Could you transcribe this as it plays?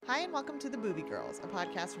and welcome to The Boovie Girls, a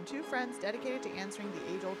podcast from two friends dedicated to answering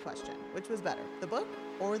the age-old question, which was better, the book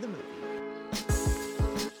or the movie?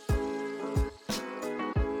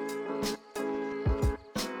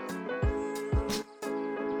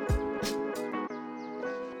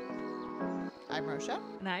 I'm Rosha.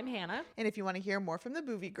 And I'm Hannah. And if you want to hear more from the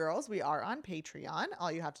Boovie Girls, we are on Patreon.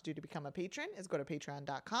 All you have to do to become a patron is go to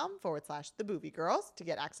patreon.com/The Boovie Girls to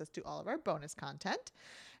get access to all of our bonus content.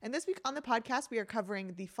 And this week on the podcast, we are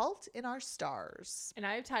covering The Fault in Our Stars. And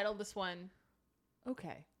I've titled this one,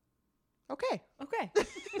 Okay. Okay.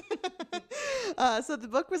 So the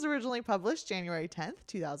book was originally published January 10th,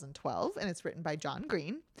 2012, and it's written by John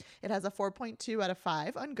Green. It has a 4.2 out of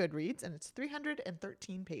 5 on Goodreads, and it's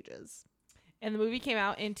 313 pages. And the movie came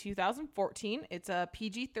out in 2014. It's a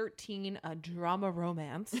PG-13 drama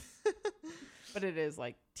romance. But it is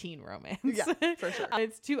like teen romance. Yeah, for sure.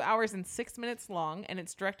 It's 2 hours and 6 minutes long, and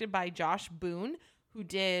it's directed by Josh Boone, who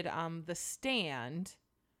did The Stand,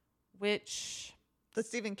 which... The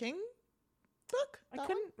Stephen King book? I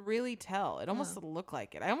couldn't really tell. It almost looked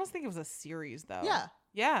like it. I almost think it was a series, though. Yeah.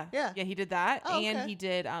 Yeah, he did that. Oh, and okay. he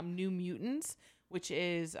did New Mutants, which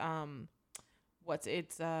is...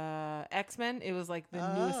 X-Men. It was like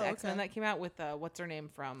the newest X-Men that came out with what's her name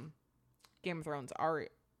from Game of Thrones, Arya.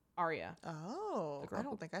 Oh, I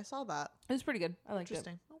don't think I saw that. It was pretty good. I liked it.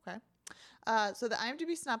 Interesting. Okay. So the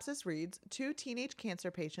IMDb synopsis reads, 2 teenage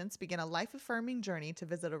cancer patients begin a life-affirming journey to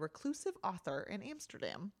visit a reclusive author in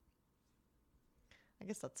Amsterdam. I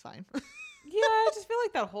guess that's fine. Yeah, I just feel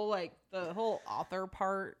like that whole the whole author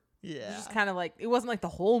part. Yeah. Was just kind of like, it wasn't like the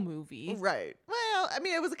whole movie. Right. Well, I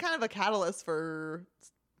mean, it was a kind of a catalyst for,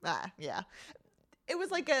 yeah. It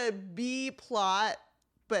was like a B plot,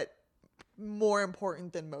 but more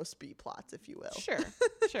important than most B plots, if you will.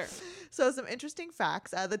 Sure. So some interesting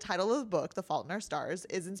facts. The title of the book, The Fault in Our Stars,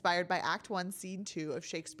 is inspired by Act 1, Scene 2 of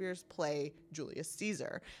Shakespeare's play Julius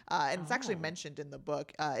Caesar. And it's actually mentioned in the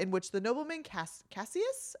book, in which the nobleman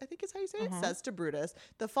Cassius, I think is how you say it, says to Brutus,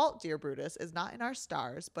 "The fault, dear Brutus, is not in our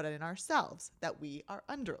stars, but in ourselves, that we are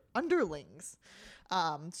underlings."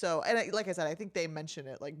 Like I said, I think they mention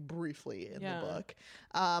it like briefly in the book.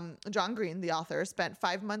 John Green, the author, spent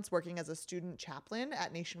 5 months working as a student chaplain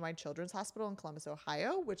at Nationwide Children's Hospital in Columbus,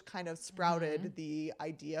 Ohio, which kind of sprouted the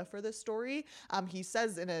idea for this story. He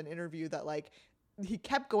says in an interview that like he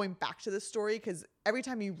kept going back to this story because every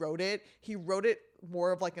time he wrote it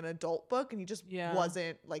more of like an adult book, and he just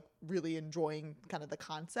wasn't like really enjoying kind of the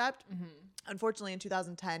concept. Unfortunately, in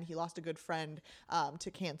 2010, he lost a good friend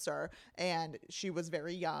to cancer, and she was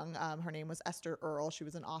very young. Her name was Esther Earle. She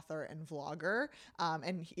was an author and vlogger,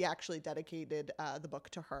 and he actually dedicated the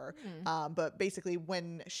book to her. But basically,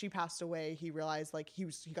 when she passed away, he realized like he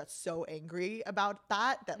got so angry about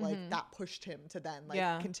that like that pushed him to then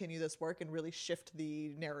like continue this work and really shift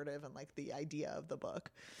the narrative and like the idea of the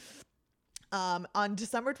book. On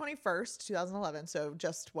December 21st, 2011, so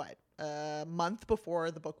just a month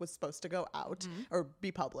before the book was supposed to go out or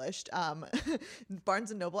be published,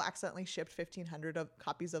 Barnes & Noble accidentally shipped 1,500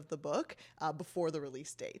 copies of the book before the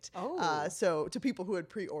release date. So to people who had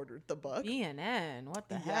pre-ordered the book. BNN, what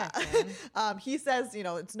the heck, man? He says,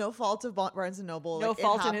 it's no fault of Barnes & Noble. No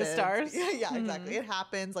fault in his stars. Yeah, exactly. It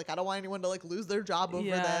happens. Like, I don't want anyone to like lose their job over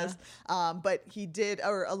this. But he did,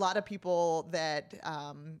 or a lot of people that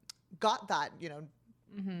got that,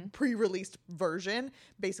 pre-released version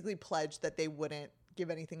basically pledged that they wouldn't give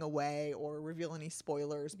anything away or reveal any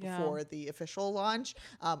spoilers before the official launch.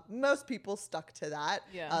 Most people stuck to that.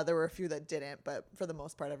 There were a few that didn't, but for the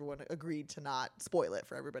most part, everyone agreed to not spoil it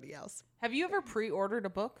for everybody else. Have you ever pre-ordered a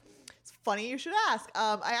book? It's funny you should ask.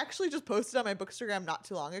 I actually just posted on my Bookstagram not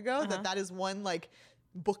too long ago that is one like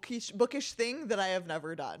bookish thing that I have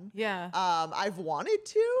never done. I've wanted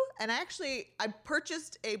to, and I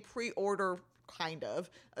purchased a pre-order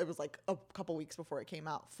it was like a couple weeks before it came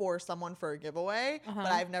out for someone for a giveaway, but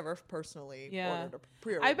I've never personally ordered a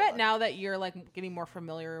pre-order. I bet book. now that you're like getting more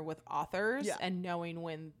familiar with authors and knowing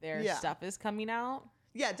when their stuff is coming out.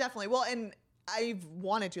 Yeah, definitely. Well, and I've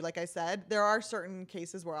wanted to, like I said, there are certain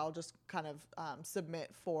cases where I'll just kind of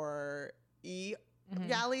submit for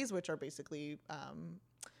galleys, which are basically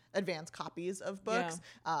advanced copies of books,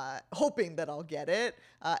 hoping that I'll get it.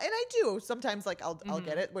 And I do sometimes, like I'll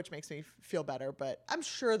get it, which makes me feel better, but I'm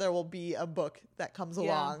sure there will be a book that comes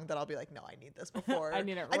along that I'll be like, no, I need this before. I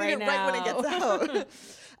need it right when it gets out.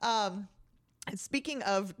 And speaking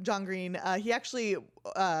of John Green, he actually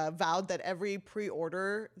vowed that every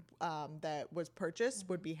pre-order that was purchased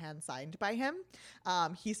would be hand-signed by him.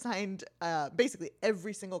 He signed basically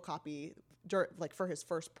every single copy for his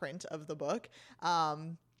first print of the book.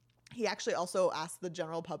 He actually also asked the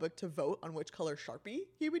general public to vote on which color Sharpie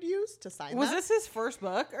he would use to sign Was them. this his first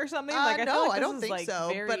book or something? No, feel I this don't is, think like, so,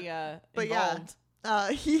 Very, but yeah. involved.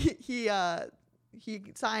 He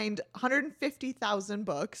signed 150,000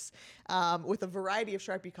 books with a variety of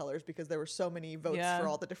Sharpie colors because there were so many votes Yeah. for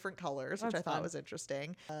all the different colors, which That's I thought fun. was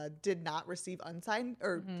interesting. Did not receive unsigned,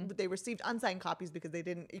 or they received unsigned copies because they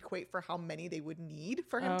didn't equate for how many they would need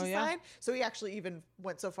for him Oh, to yeah. sign. So he actually even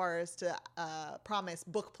went so far as to promise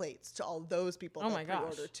book plates to all those people Oh that my gosh.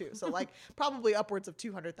 pre-ordered too. So like probably upwards of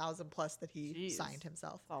 200,000 plus that he Jeez. signed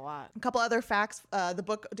himself. That's a lot. A couple other facts. The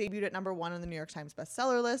book debuted at #1 on the New York Times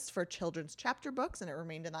bestseller list for children's chapter books, and it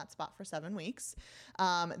remained in that spot for 7 weeks.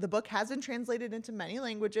 The book has been translated into many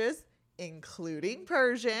languages, including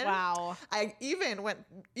Persian. Wow. I even went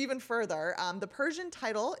even further. The Persian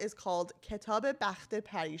title is called Kitab-e Bakht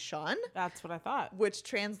Parishan, That's what I thought. which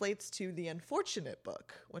translates to The Unfortunate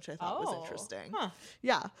Book, which I thought was interesting. Huh.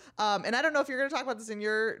 Yeah. And I don't know if you're going to talk about this in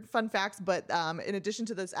your fun facts, but in addition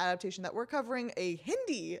to this adaptation that we're covering, a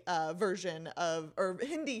Hindi version of, or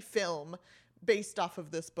Hindi film based off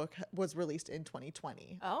of this book was released in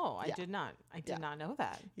 2020. Oh, I Yeah. did not. I did not know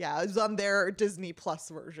that. Yeah, it was on their Disney Plus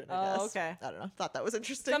version, I Oh, guess. okay. I don't know. Thought that was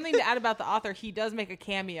interesting. Something to add about the author, he does make a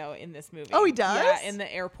cameo in this movie. Oh, he does? Yeah, in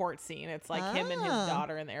the airport scene. It's like him and his Ah.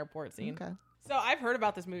 daughter in the airport scene. Okay. So I've heard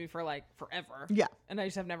about this movie for like forever. Yeah. And I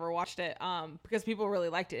just have never watched it because people really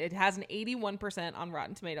liked it. It has an 81% on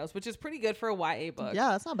Rotten Tomatoes, which is pretty good for a YA book. Yeah,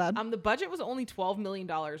 that's not bad. The budget was only $12 million,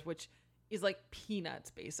 which is like peanuts,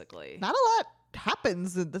 basically. Not a lot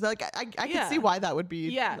happens. Like I can Yeah. see why that would be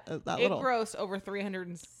Yeah, that it little. grossed over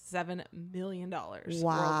 $307 million worldwide.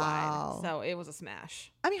 Wow. So it was a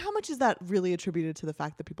smash. I mean, how much is that really attributed to the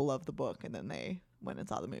fact that people love the book and then they went and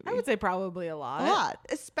saw the movie? I would say probably a lot. a lot.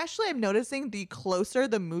 Especially, I'm noticing the closer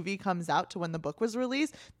the movie comes out to when the book was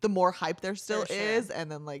released, the more hype there still For sure. is, and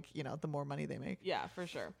then like the more money they make. Yeah, for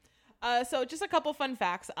sure. So just a couple fun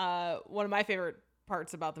facts. One of my favorite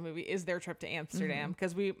parts about the movie is their trip to Amsterdam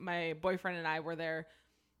because my boyfriend and I were there.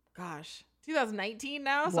 Gosh, 2019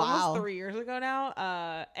 now, so Wow. almost 3 years ago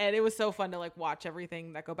now. And it was so fun to like watch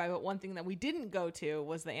everything that go by. But one thing that we didn't go to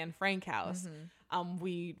was the Anne Frank house.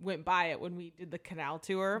 We went by it when we did the canal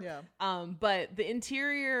tour. Yeah. But the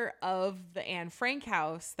interior of the Anne Frank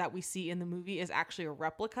house that we see in the movie is actually a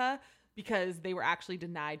replica because they were actually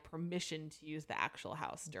denied permission to use the actual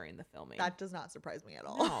house during the filming. That does not surprise me at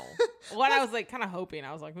all. No. What I was like kind of hoping.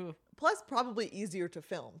 I was like, ooh. Plus, probably easier to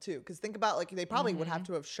film too, because think about like they probably would have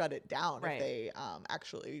to have shut it down Right. if they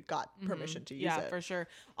actually got permission to use Yeah, it. for sure.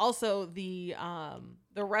 Also, the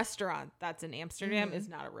restaurant that's in Amsterdam is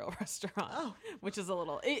not a real restaurant, Oh. which is a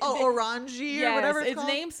little. Orange or whatever it's called.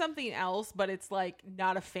 named something else, but it's like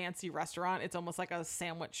not a fancy restaurant. It's almost like a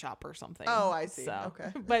sandwich shop or something. Oh, I see. So,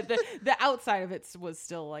 Okay. but the outside of it was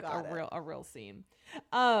still like Got it. a real scene.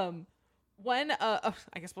 When I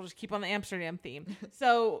guess we'll just keep on the Amsterdam theme.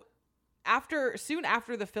 So soon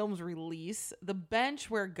after the film's release, the bench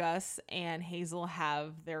where Gus and Hazel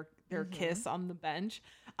have their kiss on the bench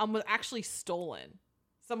was actually stolen.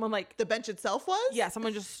 Someone like The bench itself was? yeah,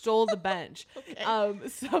 someone just stole the bench.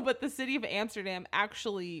 Okay. But the city of Amsterdam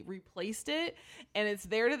actually replaced it, and it's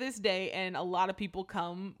there to this day. And a lot of people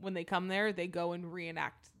when they come there, they go and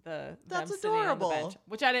reenact them That's sitting on the adorable. bench,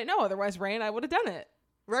 which I didn't know. Otherwise, Ray and I would have done it.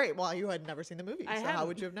 Right. Well, you had never seen the movie, I so how hadn't.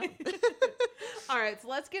 would you have known? All right, so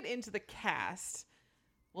let's get into the cast.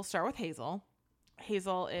 We'll start with Hazel.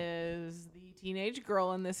 Hazel is the teenage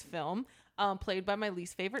girl in this film, played by my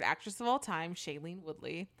least favorite actress of all time, Shailene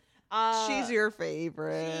Woodley. She's your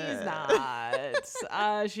favorite. She's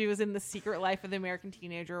not. She was in The Secret Life of the American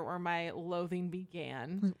Teenager, where my loathing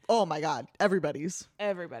began. Oh my God. Everybody's.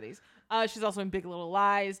 Everybody's. She's also in Big Little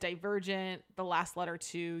Lies, Divergent, The Last Letter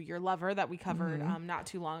to Your Lover that we covered not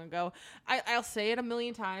too long ago. I'll say it a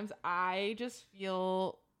million times. I just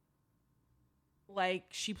feel like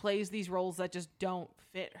she plays these roles that just don't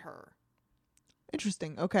fit her.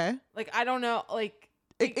 Interesting. Okay. Like, I don't know. Like,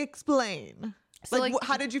 Explain. So, like, like-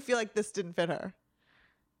 how did you feel like this didn't fit her?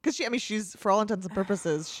 Because she's, for all intents and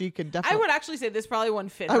purposes, she can I definitely. would actually say this probably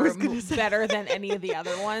wouldn't fit I her was gonna say. better than any of the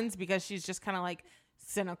other ones because she's just kind of like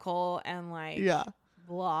cynical and like Yeah.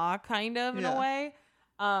 blah kind of in Yeah. a way.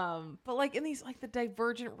 But like in these like the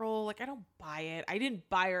Divergent role, like I don't buy it. I didn't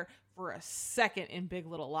buy her for a second in Big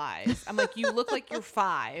Little Lies. I'm like, you look like you're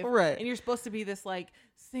 5, Right. and you're supposed to be this like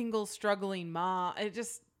single struggling mom.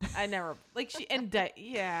 I never like she and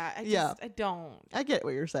Yeah. I don't. I get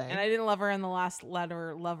what you're saying. And I didn't love her in The Last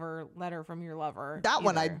Letter from Your Lover. that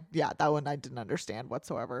one either. that one I didn't understand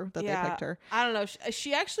whatsoever that they picked her. I don't know.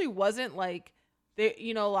 She actually wasn't like they,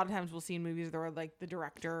 you know, a lot of times we'll see in movies where like the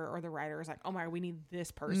director or the writer is like, oh my, we need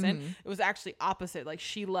this person. It was actually opposite. Like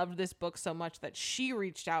she loved this book so much that she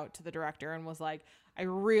reached out to the director and was like, I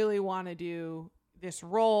really want to do this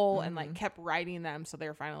role, and like kept writing them. So they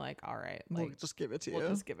were finally like, all right, like We'll just give it to you. we'll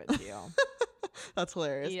just give it to you. That's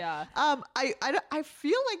hilarious. Yeah. I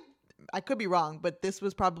feel like I could be wrong, but this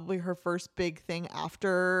was probably her first big thing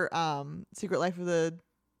after Secret Life of the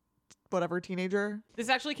whatever teenager. This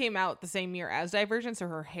actually came out the same year as Divergent, so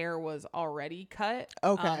her hair was already cut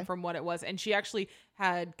from what it was. And she actually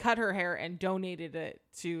had cut her hair and donated it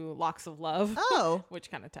to Locks of Love. Oh.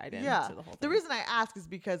 Which kind of tied in Yeah. to the whole thing. The reason I ask is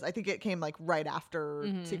because I think it came like right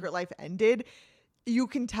after Secret Life ended. You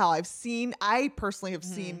can tell I personally have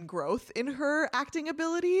seen growth in her acting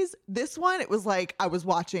abilities. This one, it was like I was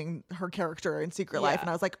watching her character in Secret Life and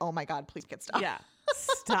I was like, oh my God, please get stop. Yeah.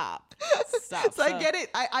 Stop. So I get it.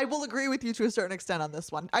 I will agree with you to a certain extent on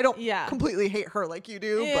this one. I don't completely hate her like you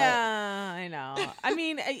do. Yeah, I know. I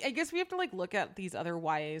mean, I guess we have to like look at these other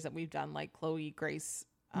YAs that we've done, like Chloe Grace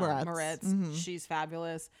Moretz. She's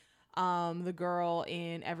fabulous. The girl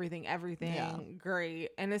in Everything,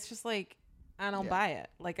 great. And it's just like, I don't buy it.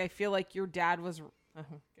 Like, I feel like your dad was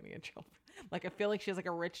getting in trouble. Like, I feel like she has like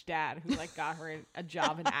a rich dad who like got her a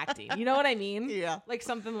job in acting. You know what I mean? Yeah. Like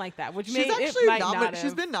something like that. Which she's actually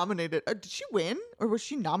she's been nominated. Did she win, or was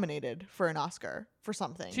she nominated for an Oscar for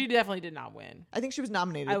something? She definitely did not win. I think she was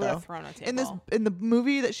nominated. I would have thrown a table in the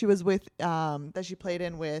movie that she was with, that she played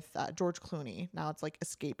in with George Clooney. Now it's like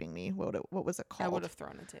escaping me. What was it called? I would have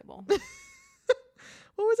thrown a table.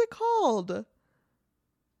 What was it called?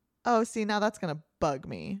 Oh, see, now that's gonna bug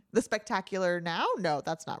me. The Spectacular Now? No,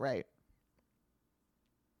 that's not right.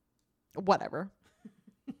 Whatever.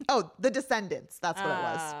 Oh, The Descendants. That's what it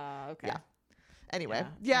was. Okay. Yeah. Anyway,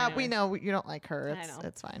 we know you don't like her.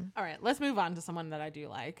 It's fine. All right, let's move on to someone that I do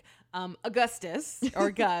like. Augustus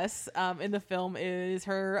or Gus in the film is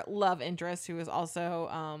her love interest, who is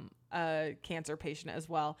also a cancer patient as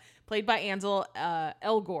well, played by Ansel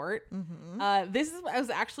Elgort. This was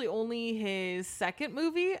actually only his second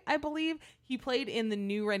movie, I believe. He played in the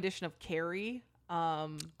new rendition of Carrie.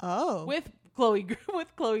 With Chloe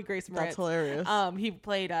Grace Moretz. That's hilarious. He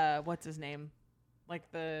played what's his name,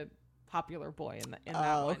 like the popular boy in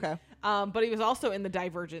that one. Okay. But he was also in the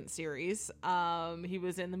Divergent series. He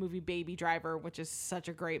was in the movie Baby Driver, which is such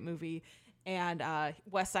a great movie, and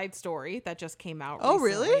West Side Story that just came out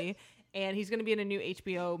recently. Really? And he's going to be in a new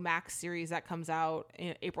HBO Max series that comes out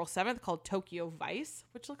in April 7th called Tokyo Vice,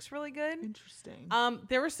 which looks really good. Interesting.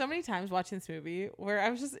 There were so many times watching this movie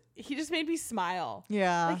where he just made me smile.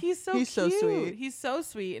 Yeah. Like he's so sweet. He's so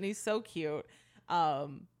sweet and he's so cute.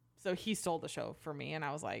 So he stole the show for me, and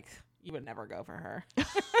I was like, you would never go for her.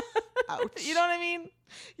 Ouch. You know what I mean?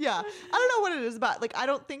 Yeah. I don't know what it is about. Like, I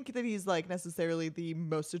don't think that he's like necessarily the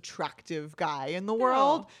most attractive guy in the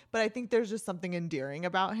world, but I think there's just something endearing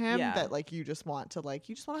about him that like you just want to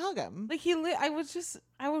hug him. Like I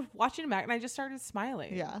was watching him act and I just started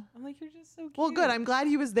smiling. Yeah. I'm like, you're just so cute. Well, good. I'm glad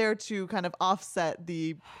he was there to kind of offset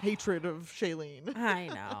the hatred of Shailene. I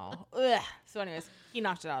know. Ugh. So anyways, he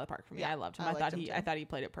knocked it out of the park for me. I loved him. I thought he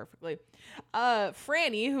played it perfectly.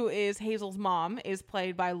 Franny, who is Hazel's mom, is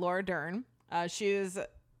played by Laura Dern. She is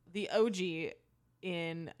the OG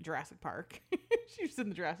in Jurassic Park. She's in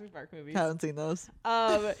the Jurassic Park movies. Haven't seen those.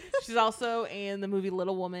 She's also in the movie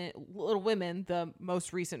Little Women, the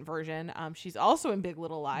most recent version. She's also in Big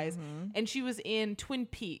Little Lies, and she was in Twin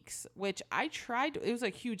Peaks, which it was a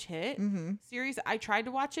huge hit series. I tried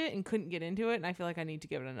to watch it and couldn't get into it, and I feel like I need to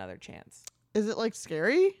give it another chance. Is it like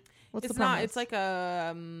scary? What's the premise? It's like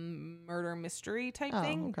a murder mystery type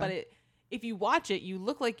thing, but if you watch it, you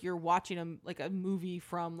look like you're watching a movie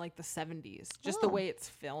from like the 70s, just the way it's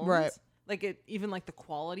filmed. Right. Like even like the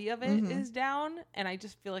quality of it is down, and I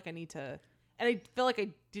just feel like I need to, and I feel like I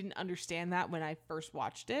didn't understand that when I first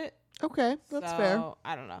watched it. Okay, that's fair.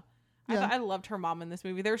 I don't know. I loved her mom in this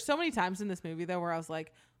movie. There were so many times in this movie though where I was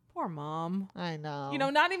like, poor mom. I know. You know,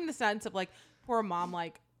 not even the sense of like poor mom,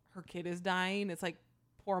 like her kid is dying. It's like,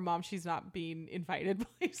 poor mom, she's not being invited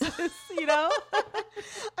places, you know?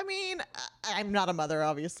 I mean, I'm not a mother,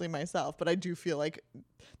 obviously, myself, but I do feel like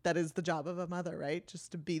that is the job of a mother, right?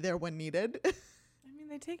 Just to be there when needed. I mean,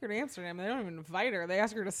 they take her to Amsterdam. They don't even invite her. They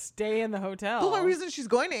ask her to stay in the hotel. The only reason she's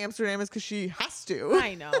going to Amsterdam is because she has to.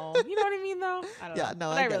 I know. You know what I mean, though? I don't know.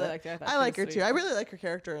 No, but I really liked her. I like her, too. I really like her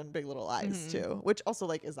character in Big Little Lies, too. Which also,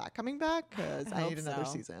 like, is that coming back? Because I need another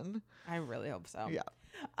season. I really hope so. Yeah.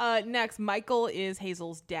 Next, Michael is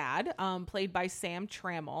Hazel's dad, played by Sam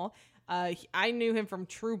Trammell. I knew him from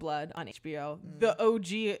True Blood on HBO, the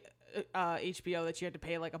OG HBO that you had to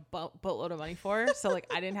pay like a boatload of money for. So like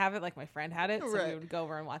I didn't have it, like my friend had it, so Right. we would go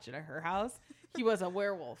over and watch it at her house. He was a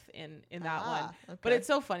werewolf in that one. Okay. But it's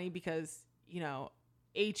so funny because, you know,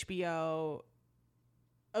 HBO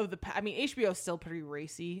HBO is still pretty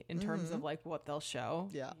racy in terms of like what they'll show.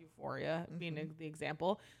 Yeah. Euphoria being the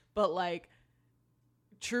example. But like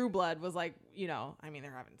True Blood was like, you know, I mean,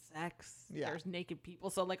 they're having sex. Yeah. There's naked people.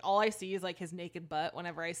 So like all I see is like his naked butt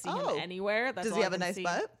whenever I see him Oh. anywhere. That's Does all he I have a can nice see.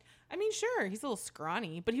 butt? I mean, sure, he's a little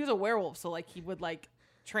scrawny, but he was a werewolf, so like he would like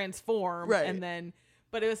transform, Right. and then,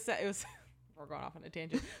 but it was we're going off on a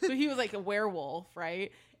tangent. So he was like a werewolf,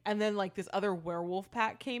 right? And then like this other werewolf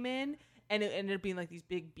pack came in, and it ended up being like these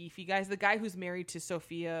big beefy guys. The guy who's married to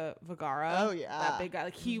Sofia Vergara, Oh, yeah. that big guy,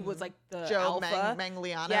 like he was like the Joe alpha.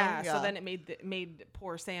 Mangliano. Yeah, so then it made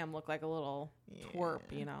poor Sam look like a little twerp,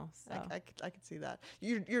 you know. So. I could see that.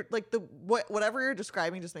 You're like whatever you're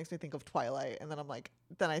describing just makes me think of Twilight, and then I'm like,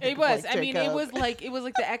 then I think It was. Of, like, I mean, Jacob. it was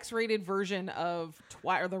like the X-rated version of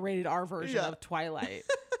Twilight, or the rated R version Yeah. of Twilight.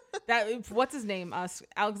 What's his name?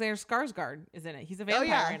 Alexander Skarsgård is in it. He's a Oh vampire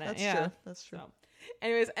yeah, in it. that's Yeah. true. That's true. So,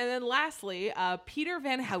 anyways, and then lastly, Peter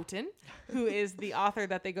Van Houten, who is the author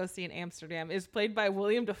that they go see in Amsterdam, is played by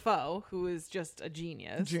William Dafoe, who is just a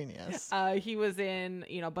genius. Genius. He was in,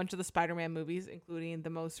 you know, a bunch of the Spider-Man movies, including the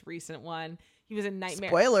most recent one. He was in Nightmare.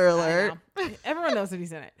 Spoiler I alert. know. Everyone knows that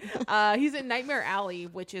he's in it. He's in Nightmare Alley,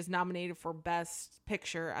 which is nominated for Best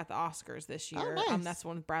Picture at the Oscars this year. Oh, nice. That's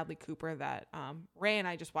one with Bradley Cooper that Ray and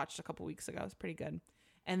I just watched a couple weeks ago. It's pretty good.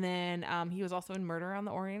 And then he was also in Murder on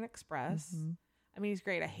the Orient Express. Mm-hmm. I mean, he's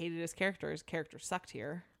great. I hated his character. His character sucked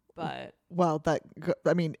here, but Well,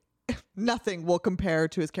 I mean, nothing will compare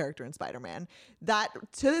to his character in Spider-Man. That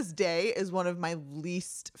to this day is one of my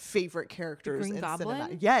least favorite characters Green in Goblin?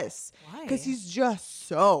 cinema. Yes, why? because he's just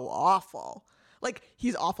so awful. Like,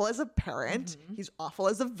 he's awful as a parent. Mm-hmm. He's awful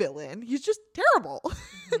as a villain. He's just terrible,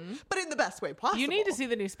 but in the best way possible. You need to see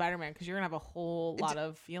the new Spider-Man because you're gonna have a whole lot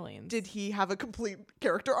of feelings. Did he have a complete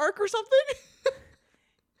character arc or something?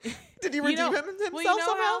 Did he redeem himself well, you know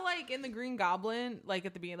somehow? how like in the Green Goblin, like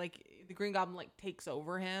at the beginning, like the Green Goblin like takes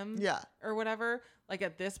over him, Yeah. or whatever. Like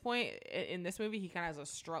at this point in this movie, he kind of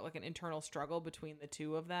has like an internal struggle between the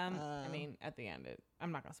two of them. I mean, at the end,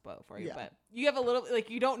 I'm not gonna spoil it for you, Yeah. but you have a little like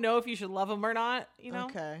you don't know if you should love him or not. You know,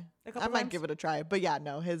 Okay. a couple I might times. give it a try. But yeah,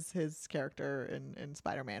 no, his character in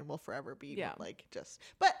Spider-Man will forever be Yeah. like just.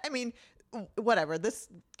 But I mean, whatever. This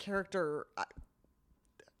character,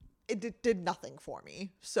 it did nothing for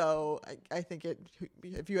me. So I think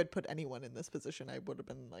if you had put anyone in this position, I would have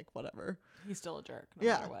been like, whatever. He's still a jerk, no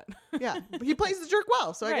Yeah. matter what. Yeah, but he plays the jerk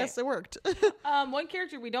well, so I Right. guess it worked. One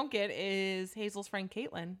character we don't get is Hazel's friend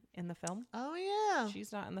Caitlin in the film. Oh yeah,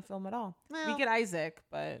 She's not in the film at all. Well. We get Isaac,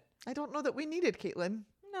 but I don't know that we needed Caitlin.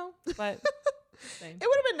 no, but same. It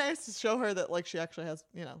would have been nice to show her that like she actually has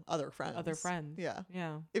other friends. Other friends. Yeah.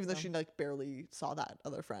 Yeah. Even though so. she like barely saw that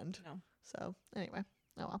other friend. No. So anyway,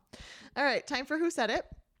 oh well. All right, time for Who Said It.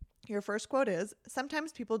 Your first quote is,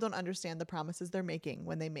 "Sometimes people don't understand the promises they're making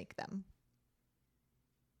when they make them."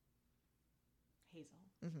 Hazel.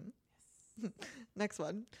 Mm-hmm. Next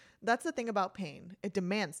one. "That's the thing about pain. It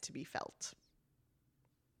demands to be felt."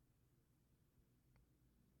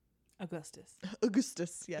 Augustus.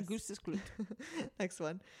 Augustus, yes. Augustus Gloop. Next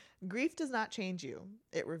one. "Grief does not change you.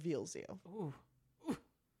 It reveals you." Ooh.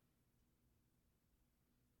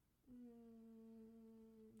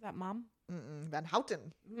 That mom? Van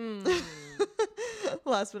Houten. Mm.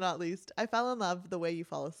 Last but not least, "I fell in love the way you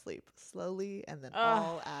fall asleep, slowly and then Ugh.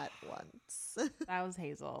 all at once." That was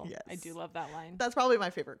Hazel. Yes. I do love that line. That's probably my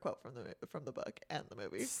favorite quote from the book and the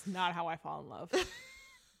movie. It's not how I fall in love.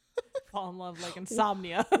 Fall in love like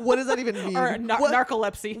insomnia. What does that even mean? or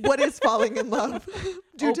narcolepsy. What is falling in love?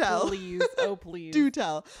 Do oh, tell. Please. Oh, please. Do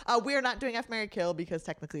tell. We are not doing F, Marry, Kill because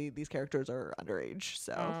technically these characters are underage.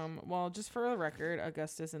 So Well, just for the record,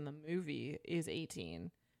 Augustus in the movie is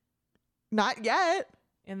 18. not yet.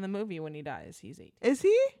 In the movie, when he dies, he's 18. Is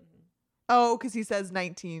he? Oh, because he says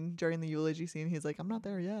 19 during the eulogy scene. He's like, "I'm not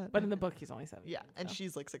there yet." But in the book, he's only 17. yeah, and so.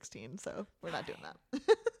 she's like 16, so we're not doing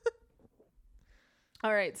that.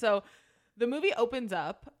 All right, so the movie opens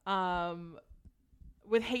up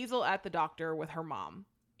with Hazel at the doctor with her mom,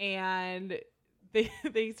 and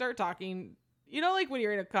they start talking. You know, like when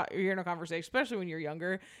you're in a conversation, especially when you're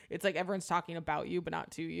younger, it's like everyone's talking about you but not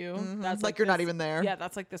to you. Mhm. That's like you're not this- even there. Yeah,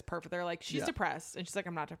 that's like this perfect. They're like, she's Yeah. depressed, and she's like,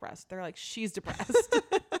 I'm not depressed. They're like, she's depressed.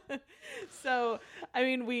 So, I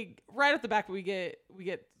mean, we right off the back we get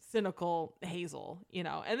cynical Hazel,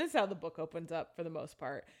 and this is how the book opens up for the most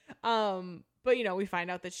part. But we find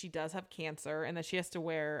out that she does have cancer and that she has to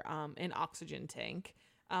wear an oxygen tank,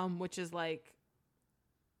 which is like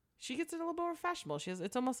she gets it a little more fashionable.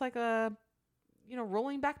 It's almost like a,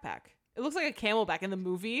 rolling backpack. It looks like a Camelback in the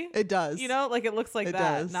movie. It does. Like it looks like It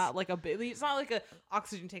that. does. Not like a big, it's not like a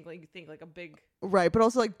oxygen tank like you think, like a big. Right, but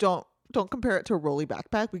also like don't compare it to a rolly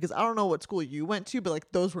backpack, because I don't know what school you went to, but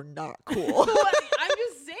like those were not cool. I'm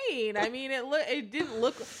just saying. I mean, it didn't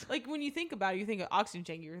look like, when you think about it, you think of oxygen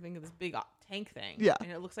tank, you're thinking of this big tank thing. Yeah.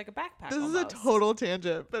 And it looks like a backpack. This is almost. a total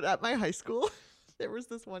tangent, but at my high school, there was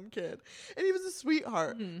this one kid, and he was a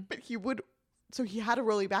sweetheart, but he had a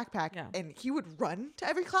rolly backpack, and he would run to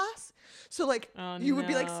every class. So like you would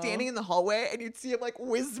be like standing in the hallway, and you'd see him like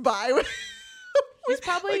whiz by. He's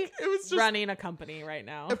probably it was just, running a company right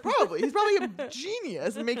now. He's probably a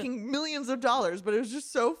genius, making millions of dollars. But it was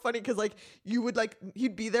just so funny because like you would like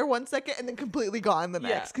he'd be there 1 second and then completely gone the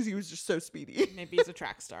next, because he was just so speedy. Maybe he's a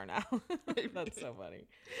track star now. That's so funny.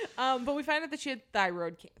 But we find out that she had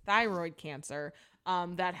thyroid cancer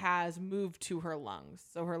that has moved to her lungs.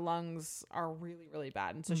 So her lungs are really, really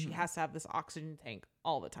bad, and so she has to have this oxygen tank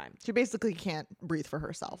all the time. She basically can't breathe for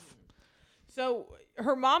herself. So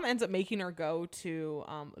her mom ends up making her go to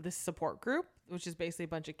this support group, which is basically a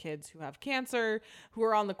bunch of kids who have cancer, who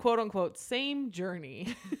are on the quote unquote same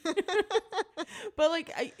journey. But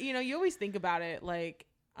like, you always think about it like,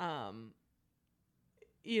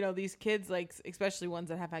 these kids, like especially ones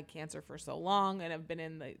that have had cancer for so long and have been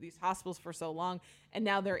in these hospitals for so long, and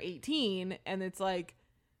now they're 18, and it's like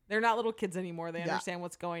they're not little kids anymore. They understand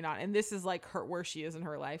what's going on, and this is like where she is in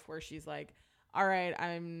her life, where she's like, all right,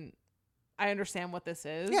 I understand what this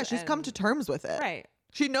is. Yeah, she's come to terms with it. Right.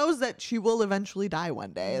 She knows that she will eventually die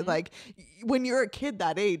one day. Like when you're a kid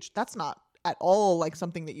that age, that's not at all like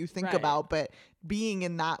something that you think about, but being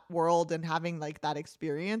in that world and having like that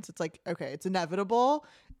experience, it's like, okay, it's inevitable.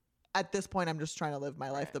 At this point, I'm just trying to live my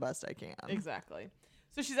life the best I can. Exactly.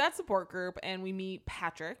 So she's at support group, and we meet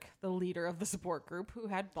Patrick, the leader of the support group, who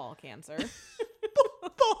had ball cancer.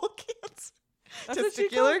 Ball cancer.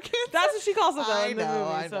 Testicular cancer? That's what she calls it, though, I in the know,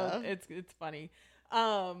 movie. I So know. it's funny.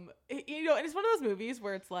 And it's one of those movies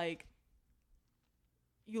where it's like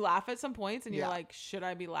you laugh at some points, and you're like, should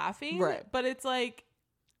I be laughing? Right. But it's like,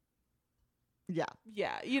 yeah,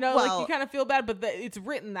 like Well, you kind of feel bad, but it's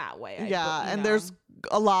written that way. And there's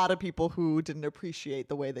a lot of people who didn't appreciate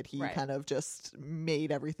the way that he Right. kind of just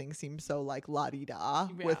made everything seem so like la-di-da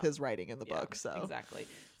with his writing in the book. So exactly.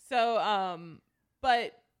 So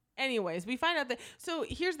but anyways, we find out that, so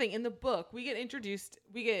here's the thing, in the book we get introduced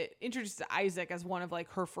to Isaac as one of like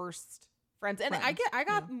her first friends, and I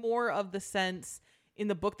got more of the sense in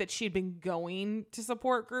the book that she'd been going to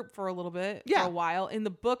support group for a little bit, for a while. In the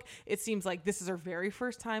book, it seems like this is her very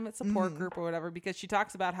first time at support group or whatever, because she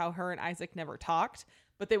talks about how her and Isaac never talked,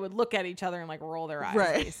 but they would look at each other and like roll their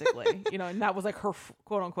eyes, basically, and that was like her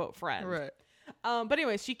quote unquote friend. Right. But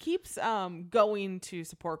anyway, she keeps going to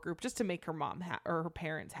support group just to make her mom or her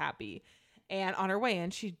parents happy. And on her way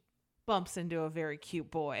in, she bumps into a very cute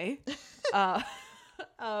boy.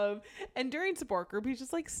 And during support group, he's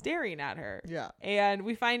just like staring at her. Yeah. And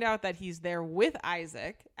we find out that he's there with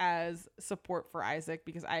Isaac as support for Isaac,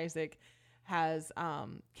 because Isaac has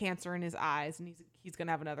cancer in his eyes, and he's going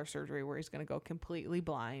to have another surgery where he's going to go completely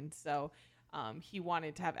blind. So he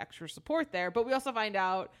wanted to have extra support there. But we also find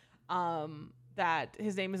out that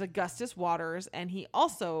his name is Augustus Waters, and he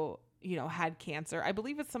also, had cancer. I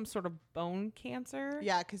believe it's some sort of bone cancer.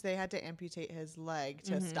 Yeah, because they had to amputate his leg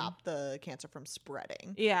to stop the cancer from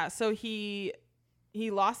spreading. Yeah, so he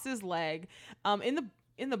lost his leg.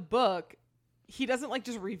 In the book, he doesn't like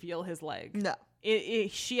just reveal his leg. No.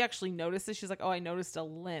 She actually notices. She's like, "Oh, I noticed a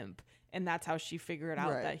limp." And that's how she figured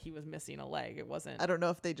out that he was missing a leg. It wasn't. I don't know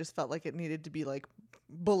if they just felt like it needed to be like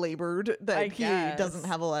belabored that he guess. doesn't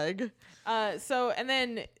have a leg. And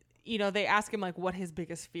then, they ask him like what his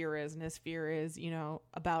biggest fear is. And his fear is,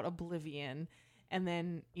 about oblivion. And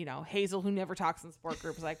then, Hazel, who never talks in support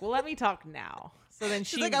group, is like, well, let me talk now. So then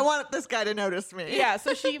She's like, I want this guy to notice me. Yeah.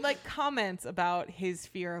 So she like comments about his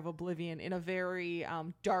fear of oblivion in a very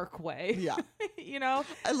dark way. Yeah.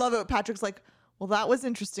 I love it. Patrick's like, well, that was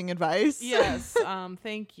interesting advice. Yes.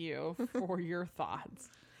 Thank you for your thoughts.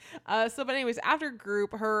 But anyways, after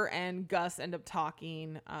group, her and Gus end up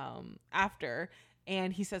talking after,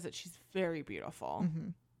 and he says that she's very beautiful. Mm-hmm.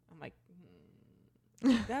 I'm like,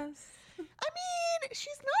 Gus? I mean,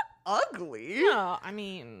 she's not ugly. No, I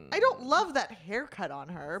mean, I don't love that haircut on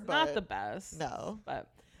her, but not the best. No. But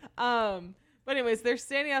anyways, they're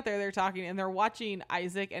standing out there, they're talking, and they're watching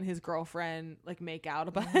Isaac and his girlfriend like make out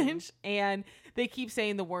a bunch, and they keep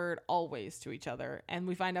saying the word always to each other, and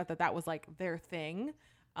we find out that was like their thing,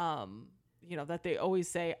 that they always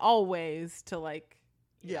say always to like,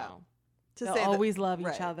 you know, to they'll say always love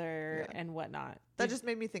right, each other yeah. and whatnot. that just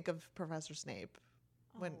made me think of Professor Snape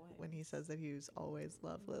when Always. he says that he was always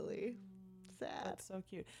loved Lily. Sad. That's so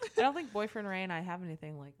cute. I don't think Boyfriend Ray and I have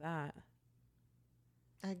anything like that.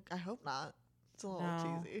 I hope not. It's a little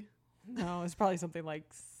No. cheesy. No, it's probably something like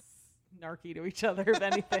snarky to each other, if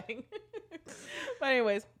anything. But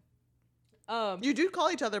anyways, You do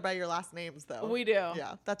call each other by your last names, though. we do.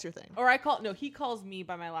 Yeah, that's your thing. Or he calls me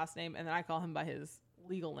by my last name, and then I call him by his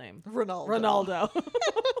legal name, Ronaldo.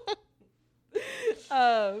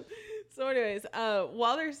 So anyways,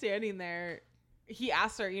 while they're standing there, he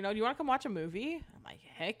asks her, do you want to come watch a movie? I'm like,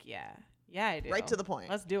 heck yeah. Yeah, I do. Right to the point.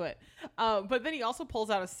 Let's do it. But then he also pulls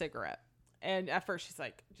out a cigarette. And at first she's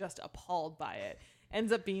like just appalled by it.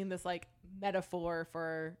 Ends up being this like metaphor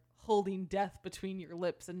for holding death between your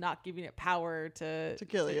lips and not giving it power to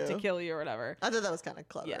kill you. To kill you or whatever. I thought that was kind of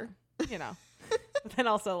clever. Yeah. But then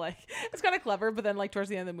also like it's kind of clever, but then like towards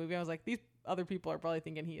the end of the movie I was like, these other people are probably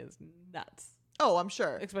thinking he is nuts. Oh, I'm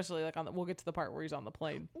sure. Especially like we'll get to the part where he's on the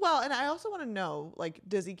plane. Well, and I also want to know, like,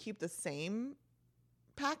 does he keep the same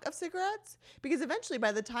pack of cigarettes? Because eventually,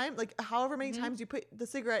 by the time, like, however many times you put the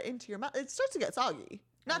cigarette into your mouth, it starts to get soggy.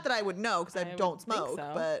 Not that I would know because I don't would think smoke,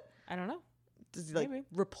 so. but I don't know. does he like Maybe.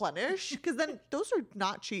 replenish? Because then those are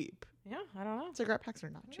not cheap. Yeah, I don't know. Cigarette packs are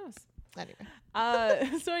not cheap. Yes.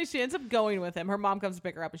 Anyway, So she ends up going with him. Her mom comes to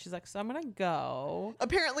pick her up and she's like, so I'm gonna go.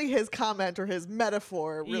 apparently his comment or his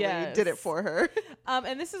metaphor really Yes. did it for her.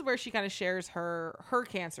 And this is where she kind of shares her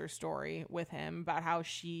cancer story with him about how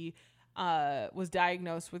she was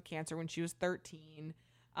diagnosed with cancer when she was 13.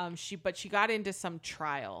 But she got into some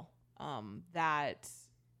trial that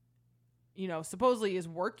supposedly is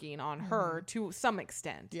working on her to some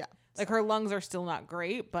extent. Yeah. Like her lungs are still not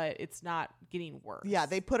great, but it's not getting worse. Yeah,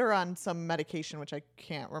 they put her on some medication, which I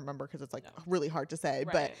can't remember because it's like really hard to say.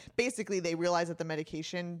 But Right. basically, they realize that the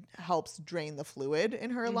medication helps drain the fluid in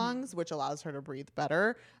her lungs, which allows her to breathe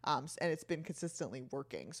better. And it's been consistently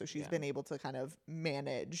working. So she's been able to kind of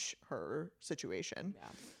manage her situation. Yeah.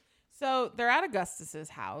 So they're at Gus's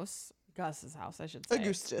house, I should say.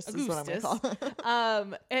 Augustus is what I'm going to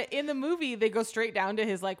call it. In the movie, they go straight down to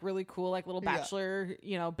his like really cool like little bachelor,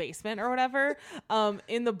 basement or whatever.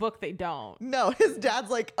 In the book, they don't. No, his dad's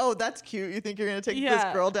like, oh, that's cute. You think you're going to take this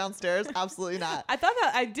girl downstairs? Absolutely not. I thought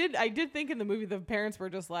that I did think in the movie the parents were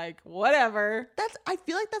just like, whatever. I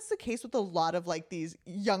feel like that's the case with a lot of like these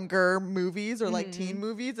younger movies or like teen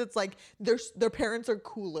movies. It's like their parents are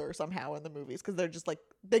cooler somehow in the movies because they're just like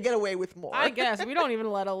they get away with more. I guess we don't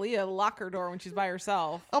even let Aaliyah lock her door when she's by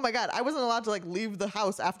herself. Oh my God, I wasn't allowed to like leave the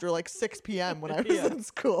house after like 6 p.m. when I was in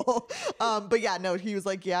school. But yeah, no, he was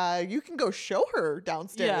like, yeah, you can go show her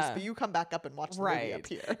downstairs, but you come back up and watch the movie up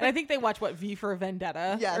here. And I think they watch V for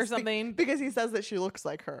Vendetta or something. Because he says that she looks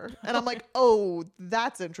like her. And I'm like, oh,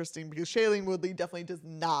 that's interesting because Shailene Woodley definitely does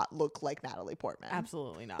not look like Natalie Portman.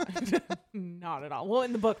 Absolutely not. Not at all. Well,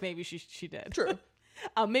 in the book, maybe she did. True.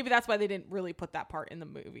 Maybe that's why they didn't really put that part in the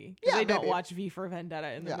movie. Yeah, they don't maybe. watch V for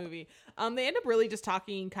Vendetta in the movie. They end up really just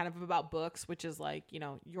talking kind of about books, which is like,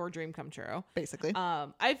 your dream come true. Basically.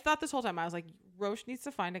 I thought this whole time, I was like, Roche needs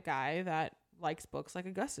to find a guy that likes books like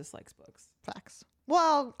Augustus likes books. Facts.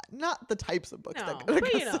 Well, not the types of books that but,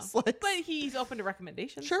 Augustus likes. But he's open to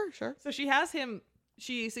recommendations. Sure. So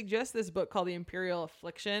she suggests this book called The Imperial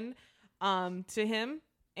Affliction to him,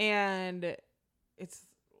 and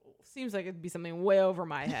seems like it'd be something way over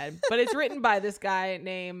my head, but it's written by this guy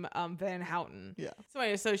named Van Houten. Yeah. So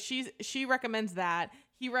anyway, so she recommends that.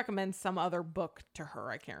 He recommends some other book to her.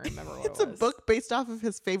 I can't remember what it was. It's a book based off of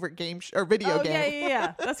his favorite game or video game.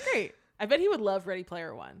 Yeah. That's great. I bet he would love Ready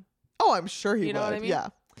Player One. Oh, I'm sure he would. You know what I mean? Yeah.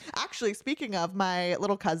 Actually, speaking of my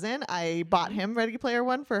little cousin, I bought him Ready Player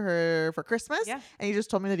One for Christmas. Yeah. And he just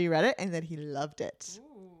told me that he read it and that he loved it.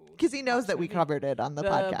 Because he knows that we covered it on the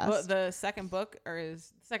podcast. The second book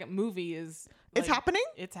second movie is it's happening?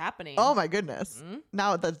 It's happening. Oh my goodness.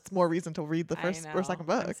 Now that's more reason to read the first or second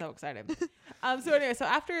book. I'm so excited. So anyway, so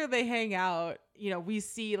after they hang out, we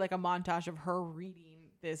see like a montage of her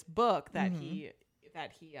reading this book that he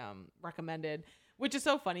recommended, which is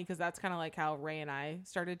so funny because that's kind of like how Ray and I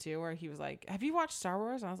started too, where he was like, have you watched Star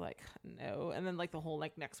Wars? And I was like, no. And then like the whole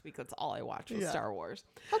like next week, that's all I watched was Star Wars.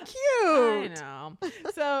 How cute. I know.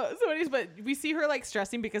 So anyways, but we see her like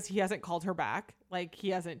stressing because he hasn't called her back. Like he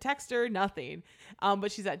hasn't texted her, nothing.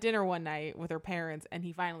 But she's at dinner one night with her parents and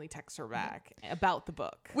he finally texts her back about the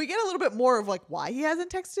book. We get a little bit more of like why he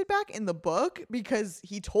hasn't texted back in the book because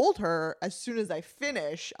he told her as soon as I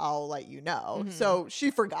finish, I'll let you know. So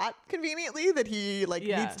she forgot conveniently that he he like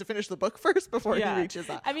Yeah. needs to finish the book first before Yeah. he reaches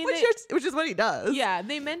that. I mean, which is what he does. Yeah,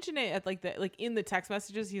 they mention it at like in the text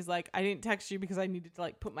messages. He's like, I didn't text you because I needed to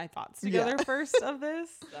like put my thoughts Yeah. together first of this.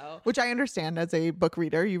 So Which I understand as a book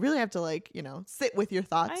reader. You really have to like, sit with your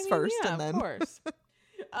thoughts I mean, first yeah, and then of course.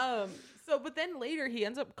 But then later he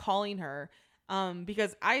ends up calling her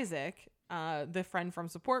because Isaac, the friend from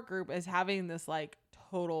support group, is having this like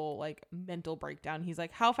total like mental breakdown. He's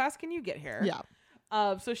like, how fast can you get here?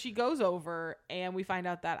 Yeah. So she goes over and we find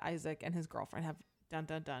out that Isaac and his girlfriend have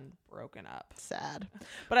dun broken up. Sad.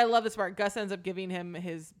 But I love this part. Gus ends up giving him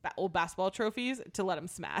his old basketball trophies to let him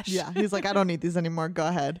smash. Yeah. He's like, I don't need these anymore. Go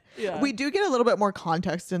ahead. Yeah. We do get a little bit more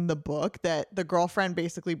context in the book that the girlfriend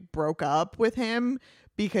basically broke up with him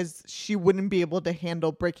because she wouldn't be able to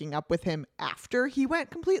handle breaking up with him after he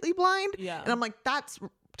went completely blind. Yeah. And I'm like, that's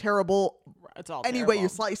terrible. It's all Any way you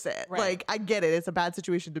terrible. slice it. Right. Like, I get it. It's a bad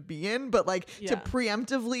situation to be in, but like Yeah. to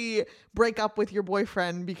preemptively break up with your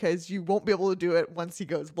boyfriend because you won't be able to do it once he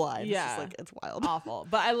goes blind. Yeah. It's just like, it's wild. Awful.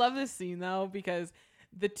 But I love this scene though because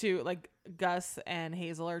the two, like Gus and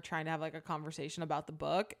Hazel, are trying to have like a conversation about the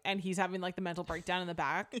book, and he's having like the mental breakdown in the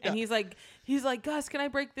back. And he's like, Gus, can I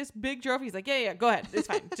break this big trophy? He's like, yeah, go ahead. It's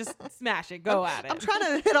fine. Just smash it. Go at it. I'm trying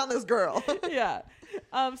to hit on this girl. Yeah.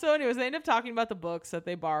 So anyways, they end up talking about the books that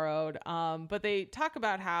they borrowed. But they talk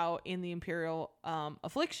about how in the Imperial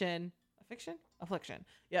Affliction.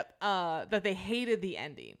 Yep. That they hated the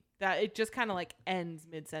ending. That it just kind of like ends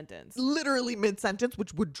mid-sentence. Literally mid-sentence,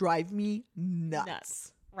 which would drive me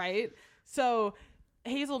nuts. Right? So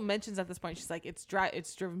Hazel mentions at this point, she's like, it's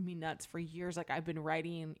driven me nuts for years. Like I've been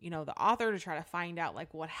writing, the author to try to find out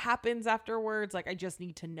like what happens afterwards. Like I just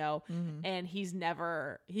need to know. And he's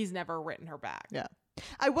never written her back. Yeah.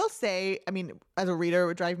 I will say, I mean, as a reader, it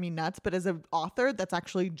would drive me nuts, but as an author, that's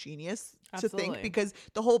actually genius to Absolutely. think, because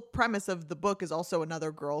the whole premise of the book is also another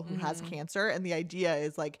girl who has cancer. And the idea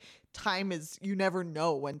is like, time is, you never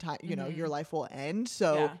know when time, your life will end.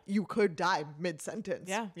 So Yeah. you could die mid-sentence,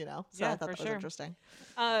 Yeah. So Yeah, I thought that was for sure. interesting.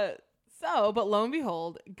 But lo and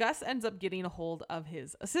behold, Gus ends up getting a hold of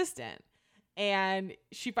his assistant, and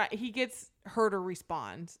he gets her to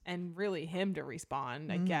respond, and really him to respond,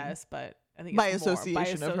 I guess, but I think By it's more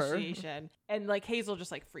association of her. association. And like Hazel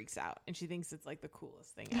just like freaks out, and she thinks it's like the coolest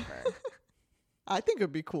thing ever. I think it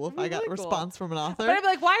would be cool if It'd be I got really cool. response from an author. But I'd be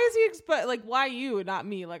like, why is he why you and not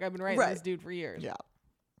me? Like I've been writing Right. this dude for years. Yeah.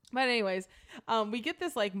 But anyways, we get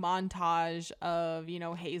this like montage of,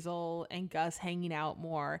 Hazel and Gus hanging out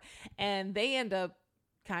more, and they end up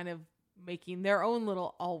kind of making their own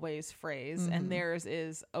little always phrase, and theirs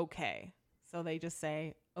is okay. So they just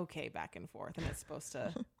say okay back and forth, and it's supposed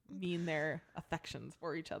to mean their affections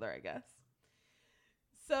for each other, I guess.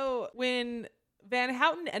 So when Van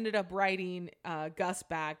Houten ended up writing Gus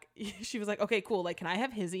back, she was like, okay, cool. Like, can I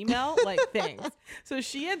have his email? Like, thanks. So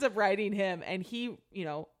she ends up writing him, and he,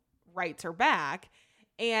 writes her back.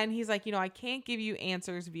 And he's like, I can't give you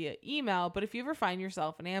answers via email, but if you ever find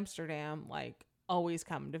yourself in Amsterdam, like, always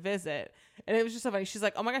come to visit. And it was just so funny. She's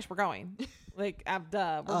like, oh my gosh, we're going. Like,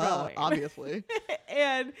 duh, we're going. Obviously.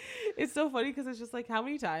 And it's so funny because it's just like, how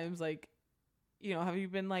many times, like, have you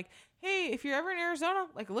been like, hey, if you're ever in Arizona,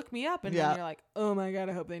 like, look me up. And then you're like, oh my God,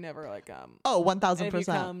 I hope they never like come. Oh, And if you 1000%.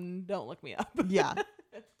 come, don't look me up. Yeah.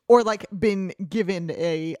 Or like been given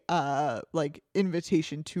a like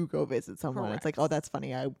invitation to go visit someone. It's like, Correct. oh, that's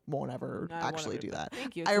funny. I won't ever I won't actually ever do that.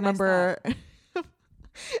 Thank you. I It's a nice remember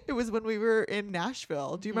it was when we were in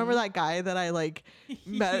Nashville. Do you remember that guy that I like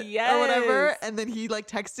met or whatever? Yes. And then he like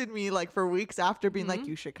texted me like for weeks after being like,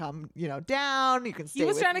 you should come, down. You can stay He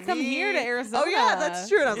was with trying to come me." here to Arizona. Oh yeah, that's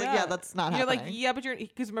true. And I was like, yeah, that's not You're happening. like, yeah, but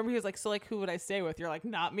because remember he was like, so like, who would I stay with? You're like,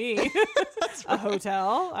 not me. A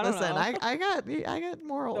hotel. I don't Listen, know. I got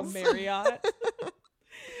morals. The Marriott.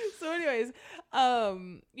 So anyways,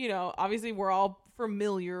 obviously we're all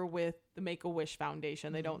familiar with the Make-A-Wish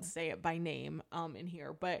Foundation. They don't say it by name in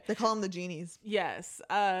here, but They call them the genies. yes,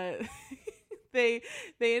 they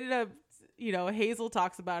ended up, Hazel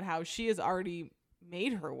talks about how she has already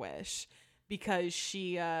made her wish because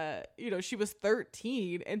she she was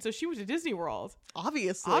 13, and so she went to Disney World.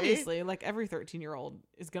 Obviously, like every 13-year-old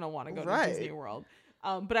is gonna want to go to Disney World.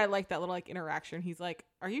 But I like that little like interaction. He's like,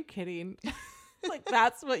 "Are you kidding? Like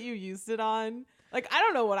that's what you used it on? Like I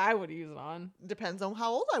don't know what I would use it on. Depends on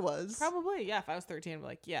how old I was. Probably, yeah. If I was 13, I'd be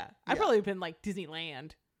like, yeah. I'd probably have been like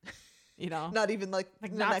Disneyland. Not even like the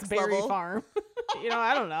Knott's next Berry level. Farm.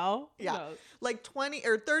 I don't know. Who Yeah. knows? Like 20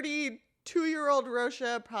 or 32-year-old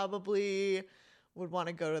Rosha probably would want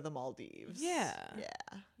to go to the Maldives. Yeah.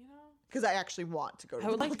 Yeah. Because I actually want to go to I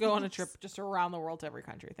would the like to go on a Maldives. trip just around the world to every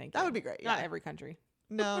country. Thank you. That would be great, Not yeah. every country.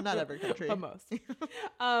 No, not every country. But most.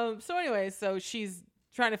 So anyway, so she's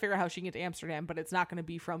trying to figure out how she can get to Amsterdam, but it's not going to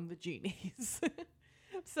be from the genies.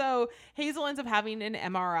 So Hazel ends up having an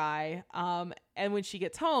MRI. And when she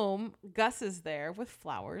gets home, Gus is there with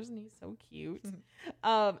flowers, and he's so cute.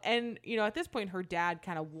 And, you know, at this point, her dad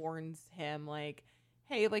kind of warns him, like,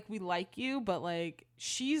 hey, like, we like you, but, like,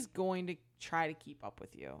 she's going to try to keep up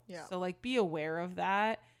with you. Yeah. So, like, be aware of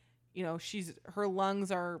that. You know, her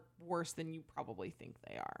lungs are worse than you probably think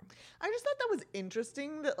they are. I just thought that was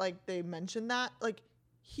interesting that, like, they mentioned that. Like,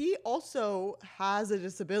 he also has a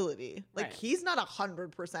disability. Like, Right. he's not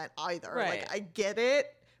 100% either. Right. Like, I get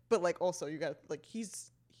it, but, like, also you got, like,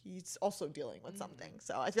 he's also dealing with something.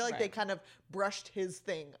 So I feel like they Right. kind of brushed his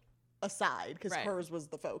thing aside because Right. hers was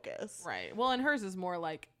the focus. Right. Well, and hers is more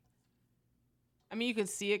like, I mean, you can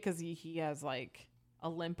see it because he has, like, a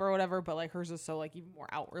limp or whatever, but, like, hers is so, like, even more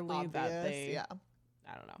outwardly that Obvious, yeah.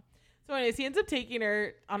 I don't know. So anyways, he ends up taking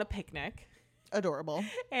her on a picnic. Adorable.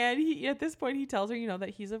 And at this point, he tells her, you know, that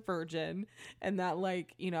he's a virgin and that,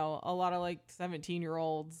 like, you know, a lot of, like,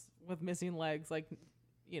 17-year-olds with missing legs, like,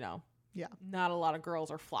 you know, Yeah. not a lot of girls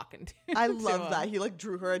are flocking to I to love him. that. He, like,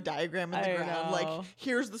 drew her a diagram in the I ground. know. Like,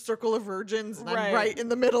 here's the circle of virgins, and I'm Right. right in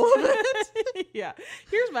the middle of it. Yeah.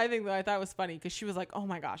 Here's my thing, though. I thought was funny because she was like, oh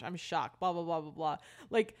my gosh, I'm shocked, blah, blah, blah, blah, blah.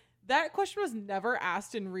 Like, that question was never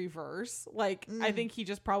asked in reverse. Like, I think he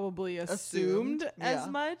just probably assumed as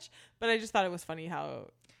yeah. much. But I just thought it was funny how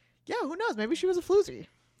Yeah, who knows? Maybe she was a floozy.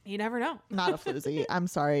 you never know. Not a floozy. I'm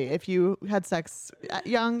sorry. If you had sex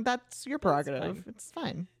young, that's your prerogative. It's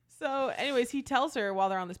fine. So, anyways, he tells her while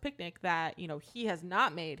they're on this picnic that, you know, he has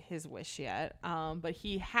not made his wish yet, but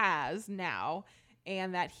he has now,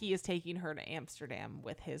 and that he is taking her to Amsterdam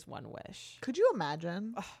with his one wish. Could you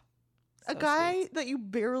imagine? A So guy sweet. that you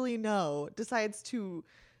barely know decides to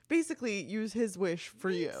basically use his wish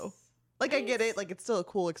for you. Nice. Like, I get Nice. it. Like, it's still a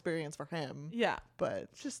cool experience for him. Yeah, But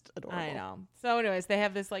it's just adorable. I know. So, anyways, they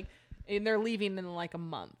have this, like, and they're leaving in, like, a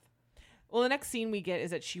month. Well, the next scene we get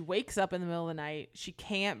is that she wakes up in the middle of the night. She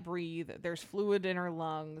can't breathe. There's fluid in her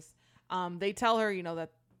lungs. They tell her, you know,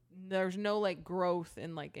 that there's no, like, growth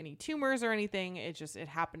in, like, any tumors or anything. It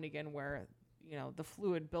happened again where, you know, the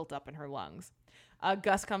fluid built up in her lungs.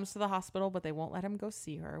 Gus comes to the hospital, but they won't let him go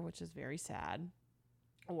see her, which is very sad.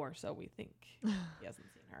 Or so we think. He hasn't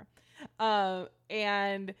seen her.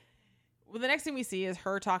 And well, the next thing we see is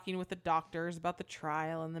her talking with the doctors about the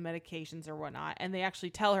trial and the medications or whatnot. And they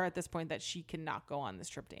actually tell her at this point that she cannot go on this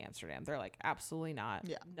trip to Amsterdam. They're like, absolutely not.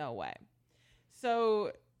 Yeah. No way.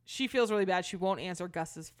 So she feels really bad. She won't answer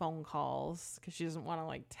Gus's phone calls because she doesn't want to,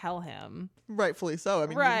 like, tell him. Rightfully so. I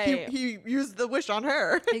mean, Right. he used the wish on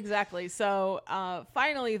her. Exactly. So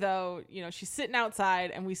finally, though, you know, she's sitting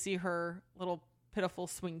outside and we see her little pitiful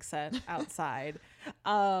swing set outside.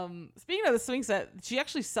 Speaking of the swing set, she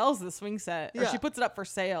actually sells the swing set, or Yeah. she puts it up for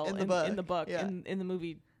sale In the book, yeah. In the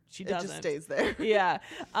movie, she It doesn't. just stays there. Yeah.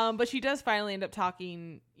 But she does finally end up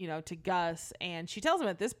talking, you know, to Gus, and she tells him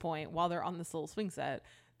at this point, while they're on this little swing set,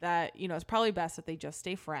 that, you know, it's probably best that they just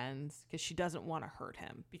stay friends because she doesn't want to hurt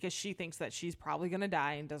him, because she thinks that she's probably going to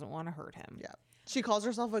die and doesn't want to hurt him. Yeah. She calls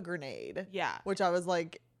herself a grenade. Yeah. Which I was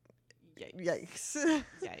like, Yikes. yikes.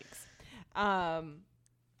 Yikes.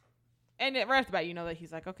 And right after that, you know that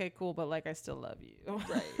he's like, okay, cool, but, like, I still love you.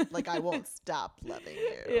 Right. Like, I won't stop loving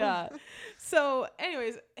you. Yeah. So,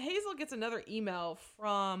 anyways, Hazel gets another email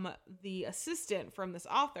from the assistant from this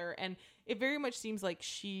author, and it very much seems like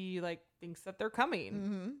she, like, thinks that they're coming.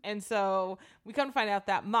 Mm-hmm. And so we come to find out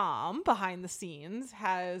that mom behind the scenes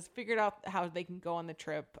has figured out how they can go on the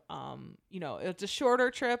trip. You know, it's a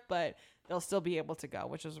shorter trip, but they'll still be able to go,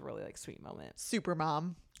 which is a really, like, sweet moment. Super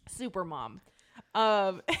mom. Super mom.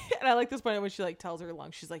 And I like this point when she, like, tells her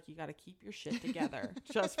lungs, she's like, you got to keep your shit together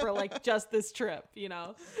just for, like, just this trip, you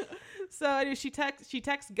know? So anyway, she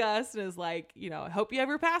texts Gus and is like, you know, I hope you have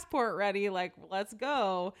your passport ready. Like, let's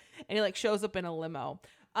go. And he, like, shows up in a limo.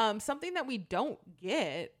 Something that we don't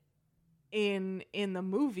get in the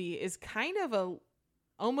movie is kind of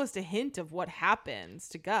almost a hint of what happens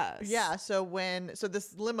to Gus. Yeah, so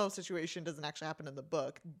this limo situation doesn't actually happen in the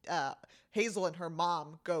book. Hazel and her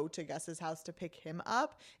mom go to Gus's house to pick him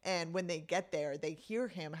up, and when they get there, they hear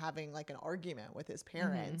him having, like, an argument with his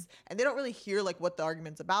parents, and they don't really hear, like, what the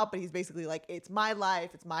argument's about, but he's basically like, it's my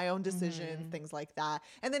life, it's my own decisions, things like that.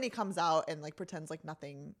 And then he comes out and, like, pretends like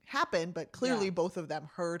nothing happened, but clearly both of them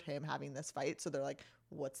heard him having this fight, so they're like,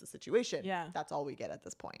 what's the situation? Yeah. That's all we get at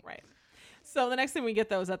this point. Right. So the next thing we get,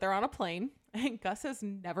 though, is that they're on a plane. And Gus has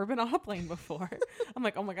never been on a plane before. I'm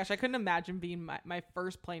like, oh my gosh, I couldn't imagine being my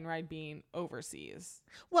first plane ride being overseas.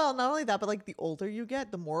 Well, not only that, but like the older you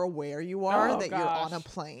get, the more aware you are that you're on a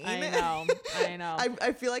plane. I know.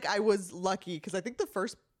 I feel like I was lucky because I think the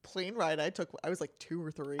first plane ride I took, I was like 2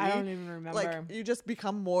 or 3. I don't even remember. Like you just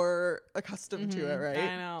become more accustomed to it, right?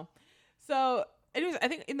 I know. So anyways, I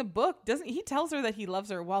think in the book, doesn't he tells her that he loves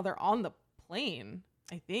her while they're on the plane,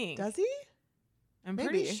 I think. Does he? I'm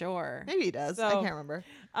pretty sure. Maybe he does. So, I can't remember.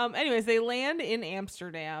 Anyways, they land in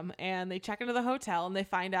Amsterdam and they check into the hotel and they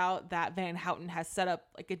find out that Van Houten has set up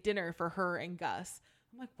like a dinner for her and Gus.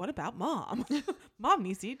 I'm like, what about Mom? Mom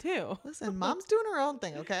needs to eat too. Listen, Mom's doing her own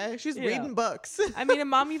thing, okay? She's reading books. I mean, and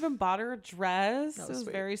Mom even bought her a dress. That It was was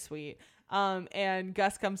sweet. very sweet. And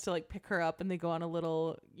Gus comes to like pick her up and they go on a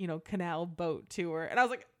little, canal boat tour. And I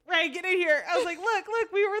was like, right, get in here. I was like,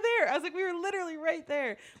 look, we were there. I was like, we were literally right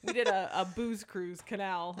there. We did a booze cruise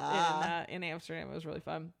canal in Amsterdam. It was really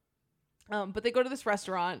fun. But they go to this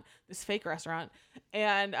restaurant, this fake restaurant,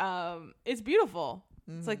 and it's beautiful.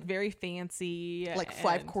 It's like very fancy, like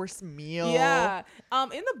 5-course meal. Yeah.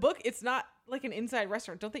 In the book, it's not like an inside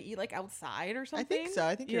restaurant. Don't they eat like outside or something? I think so.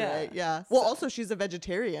 I think you're right. Yeah. Well, also she's a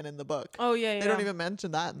vegetarian in the book. Oh yeah. They don't even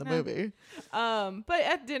mention that in the movie. But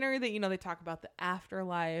at dinner, they talk about the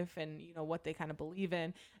afterlife and what they kind of believe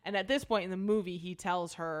in. And at this point in the movie, he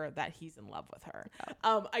tells her that he's in love with her.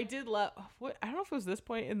 I did love. What I don't know if it was this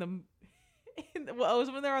point in the. Well, it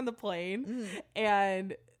was when they're on the plane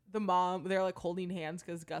and. The mom, they're like holding hands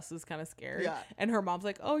because Gus is kind of scared. Yeah. And her mom's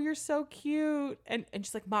like, oh, you're so cute. And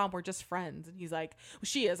she's like, Mom, we're just friends. And he's like, well,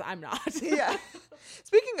 she is. I'm not. Yeah.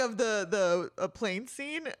 Speaking of the plane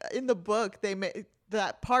scene, in the book, they made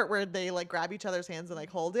that part where they like grab each other's hands and like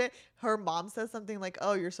hold it. Her mom says something like,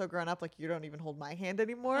 oh, you're so grown up. Like you don't even hold my hand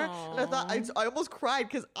anymore. Aww. And I thought I almost cried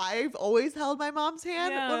because I've always held my mom's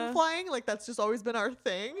hand when flying. Like that's just always been our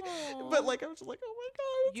thing. Aww. But like, I was just like, oh my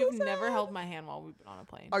God. You've so never sad. held my hand while we've been on a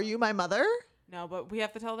plane. Are you my mother? No, but we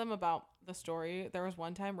have to tell them about the story. There was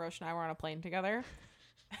one time Roche and I were on a plane together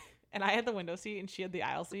and I had the window seat and she had the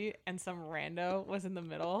aisle seat and some rando was in the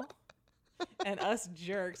middle and us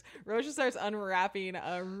jerks. Roche starts unwrapping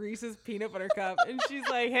a Reese's peanut butter cup and she's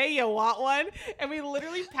like, hey, you want one? And we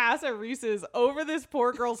literally pass a Reese's over this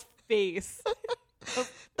poor girl's face.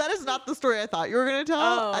 That is not the story I thought you were going to tell.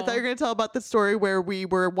 Oh. I thought you were going to tell about the story where we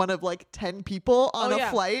were one of like 10 people on a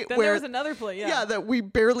flight. Then where there was another flight. Yeah, that we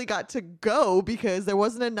barely got to go because there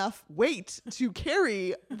wasn't enough weight to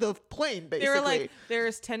carry the plane, basically. They were like,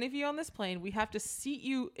 there's 10 of you on this plane. We have to seat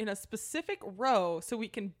you in a specific row so we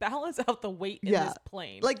can balance out the weight in this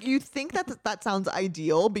plane. Like you think that sounds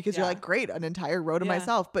ideal because you're like, great, an entire row to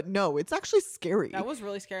myself. But no, it's actually scary. That was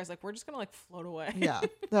really scary. I was like, we're just going to like float away.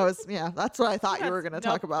 That's what I thought you were going to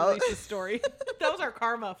talk about. Reese's story. That was our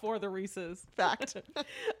karma for the Reese's. Fact.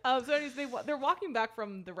 So anyways, they're walking back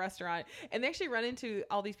from the restaurant and they actually run into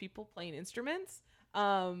all these people playing instruments.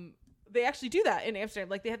 They actually do that in Amsterdam.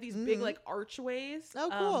 Like they have these big like archways. Oh,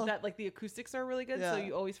 cool. That like the acoustics are really good. Yeah. So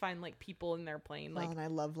you always find like people in there playing like. And I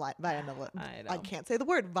love violinists. I know. I can't say the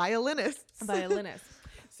word violinists. Violinists.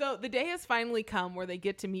 So the day has finally come where they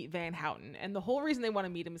get to meet Van Houten. And the whole reason they want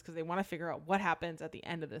to meet him is because they want to figure out what happens at the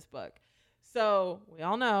end of this book. So we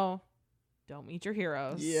all know, don't meet your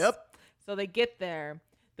heroes. Yep. So they get there.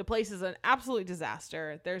 The place is an absolute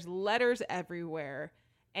disaster. There's letters everywhere.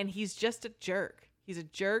 And he's just a jerk. He's a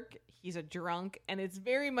jerk. He's a drunk. And it's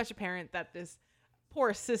very much apparent that this poor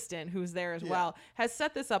assistant who's there as well has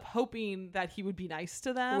set this up hoping that he would be nice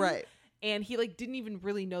to them. Right. And he like didn't even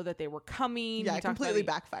really know that they were coming. Yeah, completely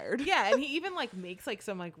backfired. Yeah, and he even like makes like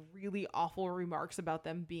some like really awful remarks about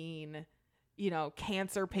them being,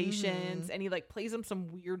 cancer patients, and he like plays them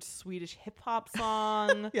some weird Swedish hip hop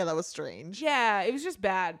song. Yeah, that was strange. Yeah, it was just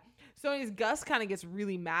bad. So anyways, Gus kind of gets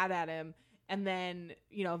really mad at him, and then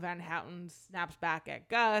Van Houten snaps back at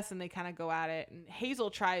Gus, and they kind of go at it. And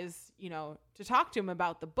Hazel tries to talk to him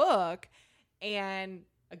about the book, and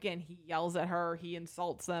again, he yells at her. He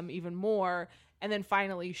insults them even more. And then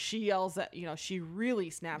finally she yells at, she really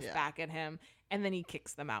snaps back at him. And then he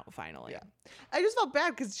kicks them out finally. Yeah. I just felt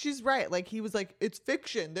bad because she's right. Like he was like, it's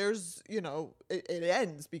fiction. There's, it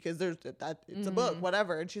ends because it's a book,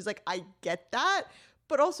 whatever. And she's like, I get that.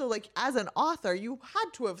 But also, like, as an author, you had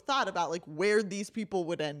to have thought about, like, where these people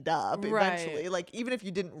would end up eventually. Right. Like, even if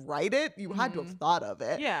you didn't write it, you had to have thought of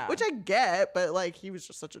it. Yeah. Which I get, but, like, he was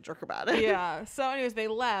just such a jerk about it. Yeah. So, anyways, they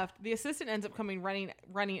left. The assistant ends up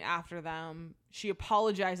running after them. She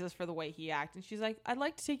apologizes for the way he acted. And she's like, I'd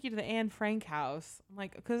like to take you to the Anne Frank house. I'm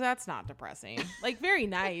like, because that's not depressing. Like, very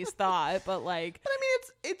nice thought, but, like. But, I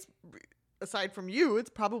mean, it's aside from you, it's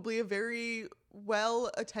probably a very well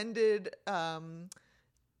attended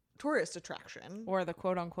tourist attraction. Or the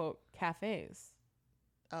quote unquote cafes.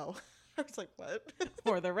 Oh, I was like, what?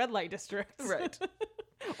 Or the red light districts. Right.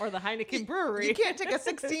 Or the Heineken Brewery. You can't take a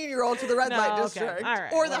 16-year-old to the red light okay. district. All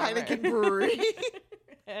right, or the whatever. Heineken Brewery.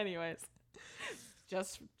 Anyways,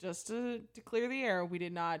 just to clear the air, we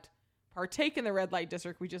did not partake in the red light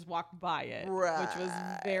district. We just walked by it, which was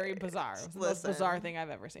very bizarre. It was the most bizarre thing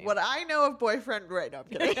I've ever seen. What I know of boyfriend, right? No, I'm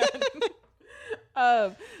kidding.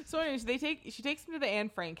 So anyways, she takes him to the Anne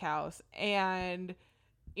Frank house, and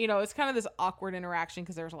it's kind of this awkward interaction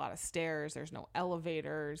because there's a lot of stairs, there's no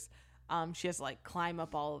elevators. She has to like climb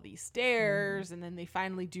up all of these stairs, and then they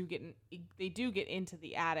finally do get into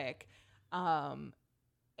the attic, and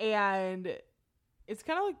it's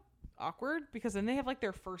kind of like awkward because then they have like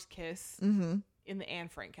their first kiss in the Anne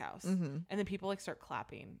Frank house, and then people like start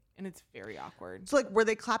clapping, and it's very awkward. So like, were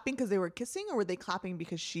they clapping because they were kissing, or were they clapping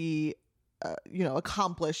because she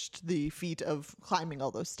accomplished the feat of climbing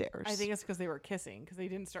all those stairs? I think it's because they were kissing, because they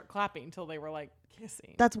didn't start clapping until they were like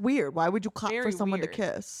kissing. That's weird. Why would you clap Very for someone weird. to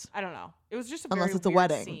kiss? I don't know. It was just a Unless very it's a weird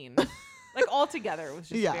wedding. scene. Like altogether, it was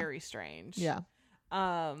just Yeah. very strange. Yeah.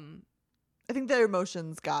 Um, I think their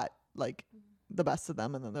emotions got like the best of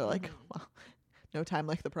them, and then they're like, well, no time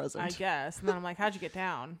like the present. I guess. And then I'm like, how'd you get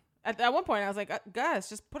down? At one point, I was like, Gus,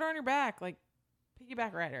 just put her on your back, like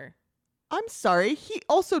piggyback ride her. I'm sorry. He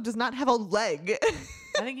also does not have a leg.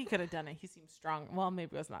 I think he could have done it. He seemed strong. Well,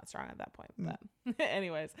 maybe it was not strong at that point. But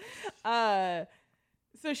anyways,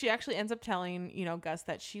 so she actually ends up telling, Gus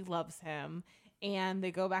that she loves him, and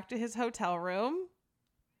they go back to his hotel room,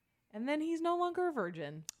 and then he's no longer a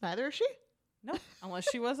virgin. Neither is she. No, unless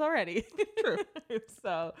she was already. True.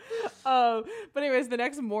 So, but anyways, the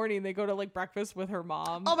next morning they go to like breakfast with her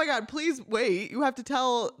mom. Oh my God, please wait. You have to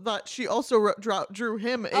tell that she also drew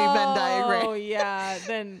him a Venn diagram. Oh yeah.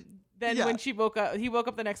 Then Yeah. when he woke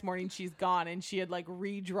up the next morning, she's gone, and she had like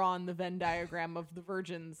redrawn the Venn diagram of the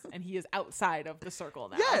virgins, and he is outside of the circle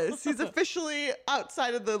now. Yes, he's officially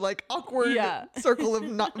outside of the like awkward Yeah. circle of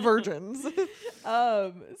not virgins.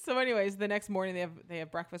 So anyways, the next morning they have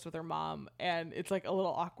breakfast with her mom, and it's like a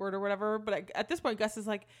little awkward or whatever. But at this point, Gus is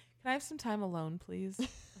like, "Can I have some time alone, please?"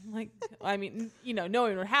 I'm like, I mean,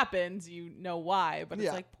 knowing what happens, you know why. But it's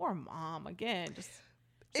Yeah. like, poor mom again. Just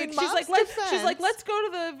In she's mom's like, defense- let's go to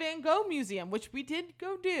the Van Gogh Museum, which we did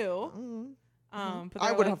go do. But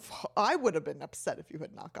I would have been upset if you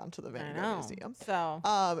had not gone to the I Van Gogh know. Museum. So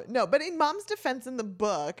No, but in mom's defense in the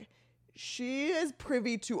book, she is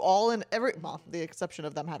privy to all and every, well, the exception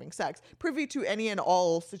of them having sex, privy to any and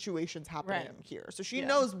all situations happening Right. here. So she Yeah.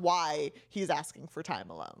 knows why he's asking for time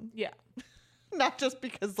alone. yeah. Not just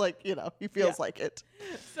because he feels like it.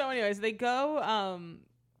 So anyways, they go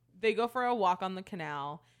for a walk on the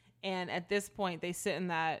canal, and at this point they sit in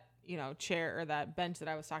that chair or that bench that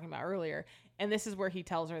I was talking about earlier, and this is where he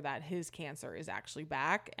tells her that his cancer is actually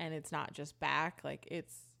back, and it's not just back, like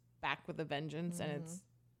it's back with a vengeance, and it's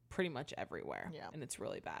pretty much everywhere. Yeah. And it's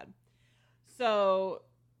really bad. So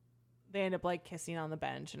they end up like kissing on the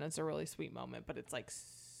bench, and it's a really sweet moment, but it's like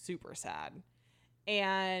super sad.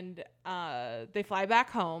 And they fly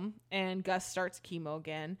back home, and Gus starts chemo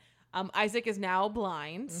again. Isaac is now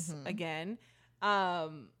blind again.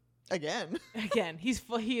 Again. Again, he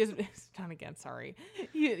is not again. Sorry,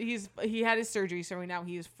 he had his surgery, so now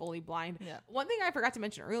he is fully blind. Yeah. One thing I forgot to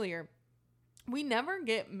mention earlier, we never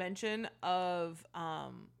get mention of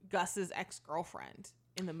Gus's ex-girlfriend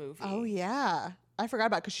in the movie. Oh yeah, I forgot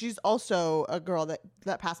about, because she's also a girl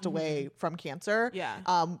that passed away from cancer.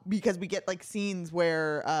 Yeah. Because we get like scenes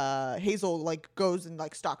where Hazel like goes and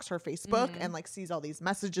like stalks her Facebook and like sees all these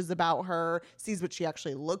messages about her, sees what she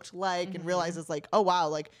actually looked like, and realizes like, oh wow,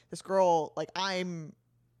 like this girl, like I'm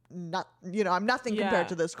nothing Yeah. compared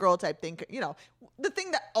to this girl type thing. The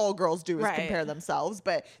thing that all girls do is Right. compare themselves,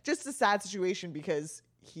 but just a sad situation because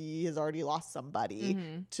he has already lost somebody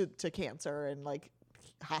to cancer, and like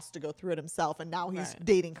has to go through it himself, and now he's Right.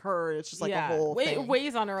 dating her. It's just like a whole thing. It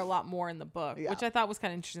weighs on her a lot more in the book, Yeah. which I thought was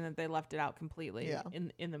kind of interesting that they left it out completely Yeah.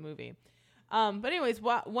 in the movie. But anyways,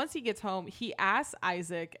 once he gets home, he asks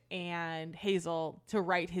Isaac and Hazel to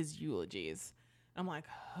write his eulogies. I'm like,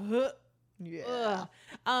 huh? Yeah.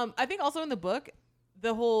 Ugh. I think also in the book,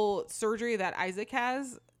 the whole surgery that Isaac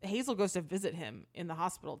has, Hazel goes to visit him in the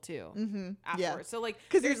hospital too. Afterwards. Yeah. So like,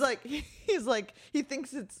 Because he's like he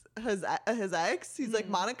thinks it's his ex. He's like,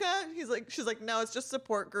 Monica. She's like, no, it's just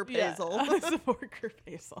support group Hazel. Support group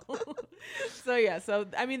Hazel. So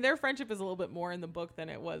I mean, their friendship is a little bit more in the book than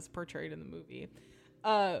it was portrayed in the movie.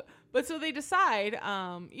 But so they decide,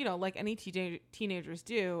 like any teenagers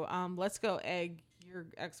do, let's go egg your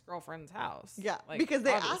ex-girlfriend's house. Yeah, Like, because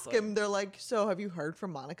they obviously. ask him, they're like, so have you heard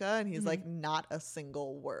from Monica? And he's like, not a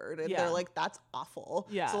single word. And Yeah. they're like, that's awful.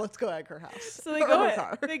 Yeah. So let's go egg her house. So they Or go her in,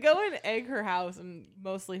 car. they go and egg her house and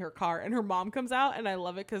mostly her car, and her mom comes out, and I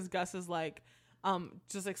love it because Gus is like,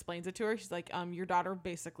 just explains it to her. She's like, your daughter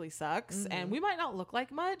basically sucks, and we might not look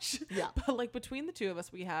like much, Yeah. but like between the two of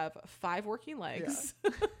us, we have 5 working legs,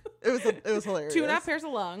 It was hilarious. 2.5 pairs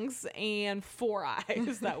of lungs, and 4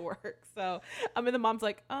 eyes that work. So, and the mom's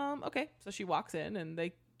like, okay. So she walks in, and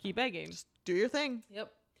they keep egging. Just do your thing.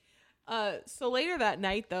 Yep. So later that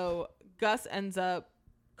night, though, Gus ends up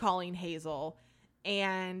calling Hazel,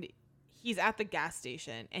 and he's at the gas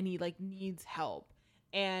station, and he like needs help.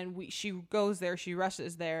 And she goes there, she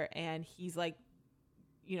rushes there, and he's like,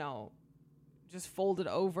 just folded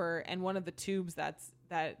over, and one of the tubes that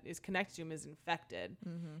is connected to him is infected.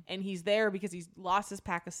 And he's there because he's lost his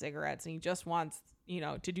pack of cigarettes, and he just wants,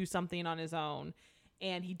 to do something on his own.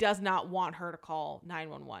 And he does not want her to call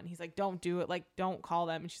 911. He's like, don't do it. Like, don't call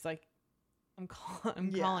them. And she's like, I'm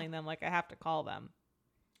calling them. Like, I have to call them.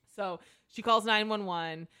 So she calls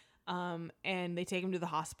 911. And they take him to the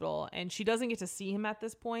hospital, and she doesn't get to see him at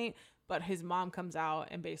this point, but his mom comes out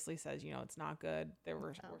and basically says, it's not good.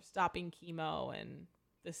 We're stopping chemo, and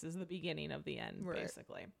this is the beginning of the end,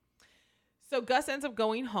 basically. So Gus ends up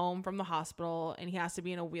going home from the hospital, and he has to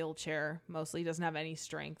be in a wheelchair. Mostly doesn't have any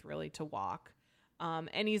strength really to walk.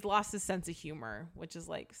 And he's lost his sense of humor, which is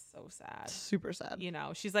like so sad. Super sad.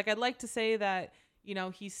 She's like, I'd like to say that, he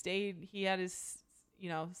had his,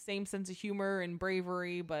 same sense of humor and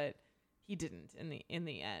bravery, but he didn't in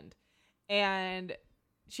the end. And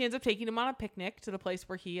she ends up taking him on a picnic to the place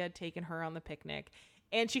where he had taken her on the picnic.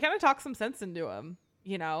 And she kind of talks some sense into him,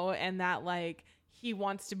 and that like he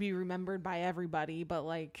wants to be remembered by everybody, but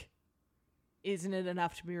like, isn't it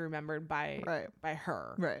enough to be remembered by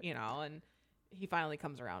her? Right. And he finally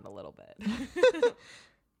comes around a little bit.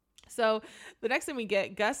 So the next thing we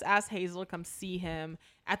get, Gus asks Hazel to come see him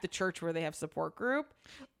at the church where they have support group.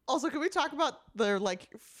 Also, can we talk about their like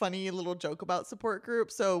funny little joke about support group?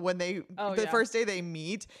 So when the first day they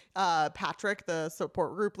meet, Patrick, the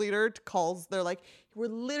support group leader, they're like, we're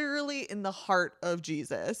literally in the heart of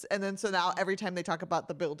Jesus. And then so now every time they talk about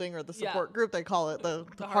the building or the support group, they call it the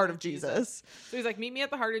heart of Jesus. So he's like, meet me at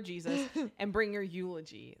the heart of Jesus and bring your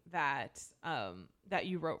eulogy that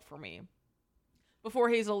you wrote for me. Before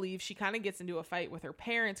Hazel leaves, she kind of gets into a fight with her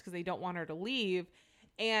parents because they don't want her to leave.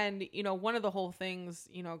 And, one of the whole things,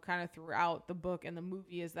 kind of throughout the book and the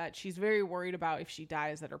movie is that she's very worried about if she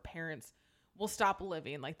dies that her parents will stop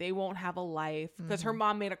living. Like they won't have a life because her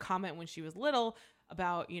mom made a comment when she was little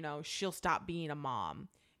about, she'll stop being a mom.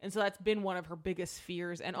 And so that's been one of her biggest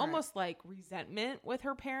fears and almost like resentment with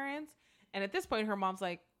her parents. And at this point, her mom's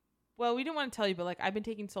like, well, we didn't want to tell you, but like I've been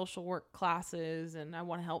taking social work classes and I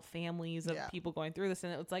want to help families of people going through this.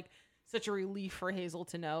 And it was like such a relief for Hazel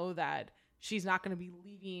to know that she's not going to be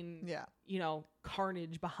leaving,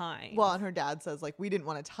 carnage behind. Well, and her dad says like, we didn't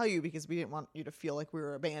want to tell you because we didn't want you to feel like we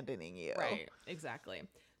were abandoning you. Right. Exactly.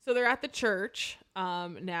 So they're at the church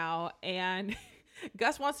now, and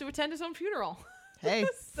Gus wants to attend his own funeral. Hey,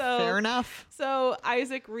 fair enough. So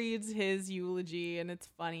Isaac reads his eulogy, and it's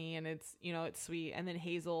funny, and it's, it's sweet. And then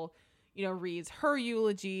Hazel, reads her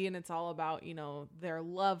eulogy, and it's all about, their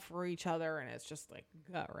love for each other. And it's just like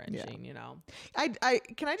gut wrenching, I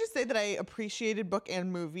can I just say that I appreciated book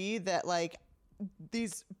and movie that like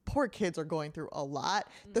these poor kids are going through a lot.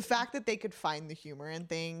 The fact that they could find the humor in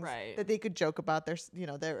things, that they could joke about their,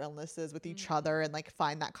 their illnesses with each other and like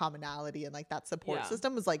find that commonality and like that support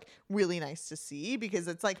system was like really nice to see, because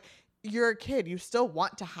it's like, you're a kid, you still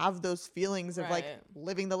want to have those feelings of like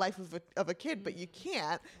living the life of a kid, but you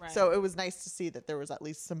can't. So it was nice to see that there was at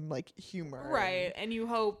least some like humor. And you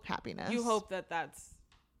hope happiness. You hope that that's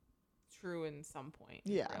true in some point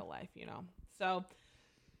in real life, So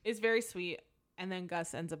it's very sweet. And then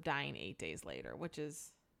Gus ends up dying 8 days later, which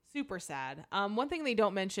is super sad. One thing they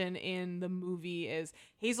don't mention in the movie is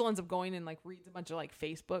Hazel ends up going and like reads a bunch of like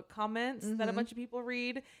Facebook comments that a bunch of people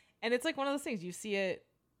read. And it's like one of those things, you see it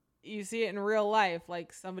in real life,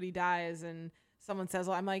 like somebody dies and someone says,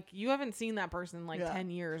 well, I'm like, you haven't seen that person in like 10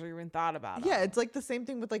 years or even thought about it. Yeah, it's like the same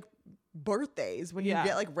thing with like birthdays, when you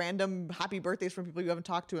get like random happy birthdays from people you haven't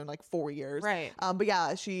talked to in like 4 years. But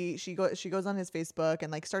yeah, she goes on his Facebook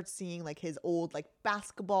and like starts seeing like his old like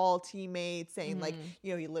basketball teammates saying like,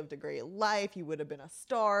 he lived a great life, he would have been a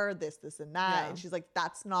star, this and that. And she's like,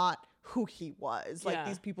 that's not who he was. Like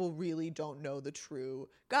these people really don't know the true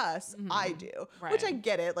Gus. I do. Which I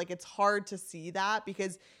get it. Like it's hard to see that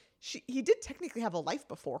because he did technically have a life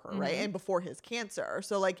before her, right? And before his cancer.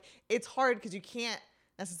 So like it's hard because you can't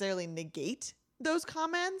necessarily negate those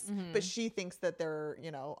comments, Mhm. but she thinks that they're,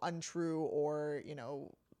 you know, untrue or, you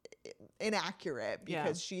know, inaccurate Yeah.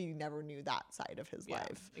 because she never knew that side of his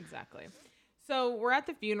life. Exactly. So we're at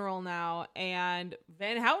the funeral now, and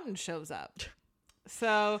Van Houten shows up.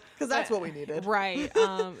 So Because that's what we needed. right.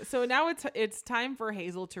 So now it's time for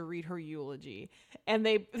Hazel to read her eulogy, and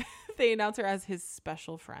they they announce her as his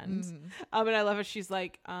special friend. Mhm. And I love it. She's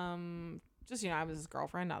like, just, you know, I was his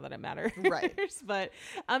girlfriend. Not that it matters. Right. But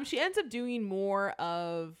she ends up doing more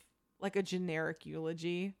of like a generic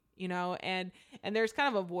eulogy, you know, and there's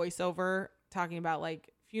kind of a voiceover talking about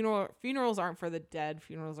like funerals aren't for the dead,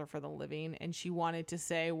 funerals are for the living, and she wanted to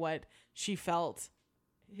say what she felt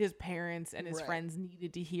his parents and his Right. friends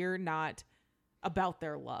needed to hear, not about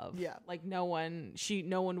their love. Yeah. Like no one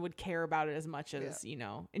would care about it as much as, you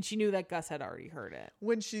know, and she knew that Gus had already heard it.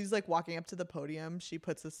 When she's like walking up to the podium, she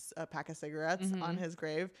puts a pack of cigarettes Mhm. on his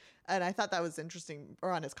grave. And I thought that was interesting, or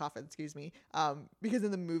on his coffin, excuse me. Because in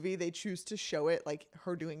the movie, they choose to show it like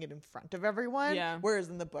her doing it in front of everyone. Yeah. Whereas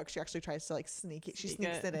in the book, she actually tries to like sneak it. She Sneak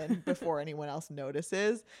sneaks it. it in before anyone else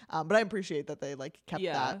notices. But I appreciate that they like kept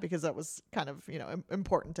Yeah. that because that was kind of, you know,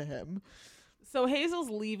 important to him. So Hazel's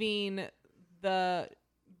leaving the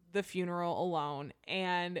funeral alone,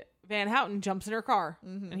 and Van Houten jumps in her car,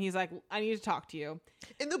 Mhm. and he's like, I need to talk to you.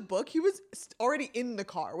 In the book, he was already in the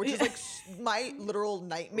car, which is like my literal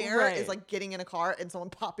nightmare Right. is like getting in a car and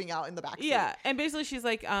someone popping out in the back seat. Yeah. And basically she's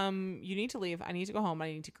like, you need to leave. I need to go home.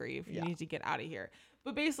 I need to grieve. You Yeah. need to get out of here.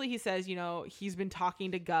 But basically he says, you know, he's been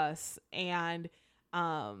talking to Gus, and,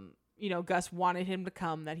 you know, Gus wanted him to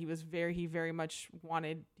come, that he very much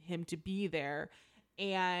wanted him to be there.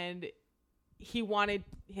 And he wanted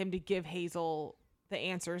him to give Hazel the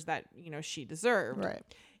answers that, you know, she deserved. Right.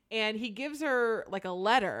 And he gives her like a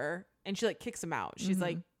letter, and she like kicks him out. She's Mhm.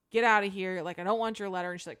 like, get out of here. Like, I don't want your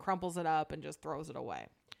letter. And she like crumples it up and just throws it away.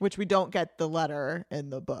 Which we don't get the letter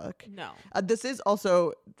in the book. No. This is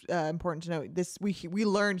also important to note. This we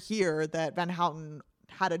learn here that Van Houten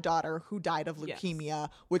had a daughter who died of Yes.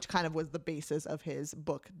 leukemia, which kind of was the basis of his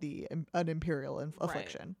book, An Imperial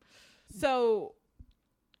Affliction. So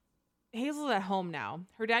Hazel's at home now.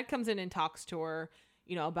 Her dad comes in and talks to her,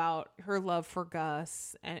 you know, about her love for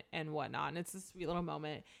Gus and whatnot. And it's a sweet little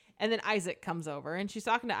moment. And then Isaac comes over, and she's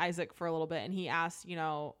talking to Isaac for a little bit, and he asks, you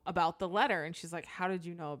know, about the letter. And she's like, how did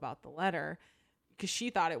you know about the letter? Because she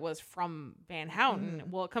thought it was from Van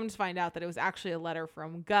Houten. Well, it comes to find out that it was actually a letter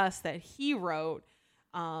from Gus that he wrote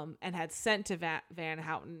and had sent to Van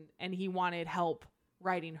Houten, and he wanted help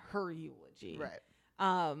writing her eulogy. Right.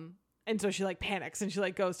 And so she like panics, and she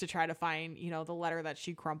like goes to try to find, you know, the letter that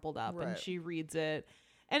she crumpled up, and Right. she reads it,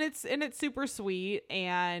 and it's super sweet.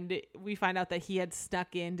 And we find out that he had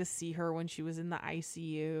snuck in to see her when she was in the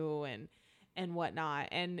ICU and whatnot.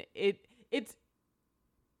 And it's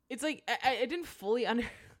like I didn't fully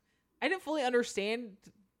understand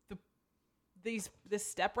this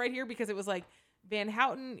step right here, because it was like Van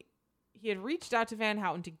Houten, he had reached out to Van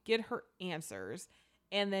Houten to get her answers,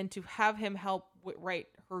 and then to have him help write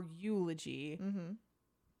her eulogy. Mm-hmm.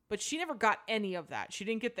 But she never got any of that. She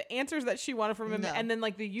didn't get the answers that she wanted from him. No. And then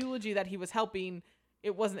like the eulogy that he was helping,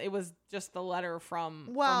 it was just the letter from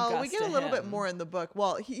Well, Gus we get to a little bit him. more in the book.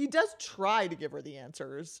 Well, he does try to give her the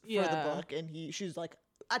answers for the Yeah. book, and she's like,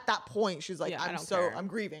 at that point, she's like, Yeah, I don't so care. I'm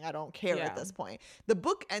grieving. I don't care Yeah. at this point. The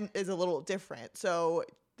book is a little different. So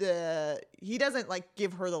he doesn't like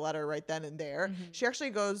give her the letter right then and there. Mhm. She actually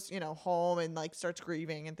goes, you know, home and like starts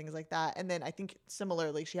grieving and things like that. And then I think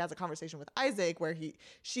similarly, she has a conversation with Isaac where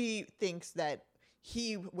she thinks that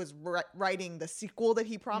he was writing the sequel that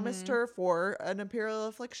he promised Mm-hmm. her for An Imperial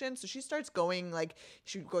Affliction. So she starts going, like,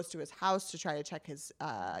 she goes to his house to try to check his,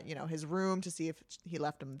 you know, his room to see if he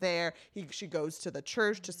left him there. She goes to the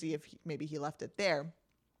church to see if maybe he left it there.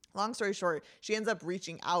 Long story short, she ends up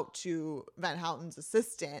reaching out to Van Houten's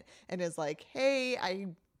assistant and is like, hey,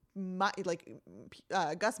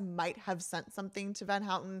 Gus might have sent something to Van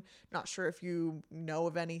Houten. Not sure if you know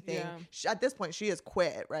of anything. Yeah. At this point, she has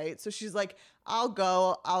quit, right? So she's like, I'll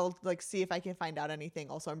go. I'll like see if I can find out anything.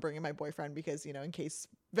 Also, I'm bringing my boyfriend because, you know, in case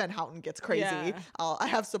Van Houten gets crazy, Yeah. I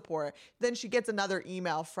have support. Then she gets another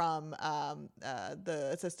email from the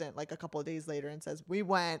assistant like a couple of days later and says,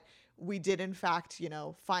 we did in fact, you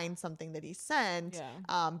know, find something that he sent.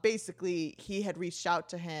 Yeah. Basically, he had reached out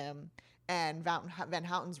to him, and Van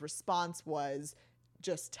Houten's response was,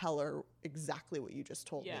 just tell her exactly what you just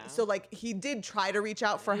told me. Yeah. So like he did try to reach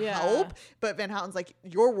out for Yeah. help, but Van Houten's like,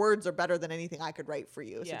 your words are better than anything I could write for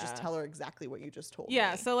you. So Yeah. just tell her exactly what you just told me.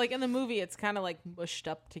 Yeah, so like in the movie, it's kind of like mushed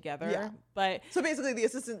up together. Yeah. But So basically the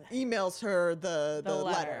assistant emails her the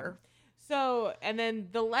letter. So, and then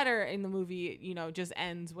the letter in the movie, you know, just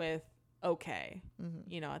ends with okay,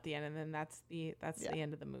 Mm-hmm. at the end, and then that's the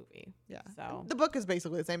end of the movie. Yeah. So The book is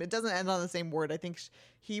basically the same. It doesn't end on the same word. I think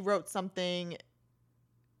he wrote something.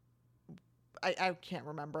 I can't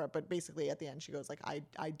remember it, but basically at the end she goes like,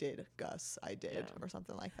 I did, Gus, I did, or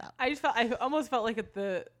something like that. I almost felt like at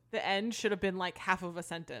the end should have been like half of a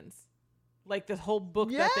sentence. Like this whole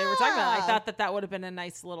book that they were talking about. I thought that would have been a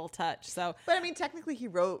nice little touch. So, but I mean, technically he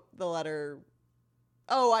wrote the letter.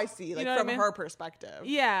 Oh, I see. Like from her perspective.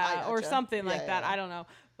 Yeah. Or something like that. I don't know.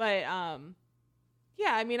 But,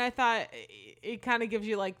 yeah, I mean, I thought it kind of gives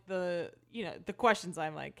you like the questions.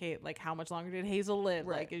 I'm like, hey, like how much longer did Hazel live?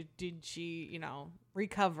 Right. Like, did she,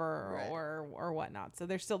 recover Right. or whatnot? So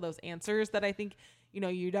there's still those answers that I think,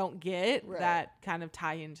 you don't get that kind of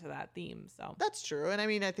tie into that theme. So that's true. And I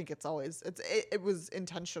mean, I think it was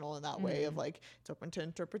intentional in that way of like, it's open to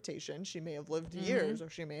interpretation. She may have lived years or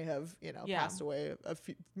she may have, passed away a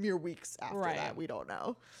few mere weeks after that. We don't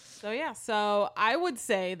know. So, yeah. So I would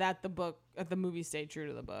say that the movie stayed true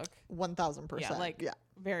to the book. 1000%. Yeah. Like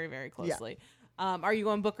very, very closely. Yeah. Are you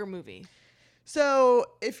going book or movie? So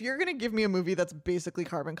if you're going to give me a movie that's basically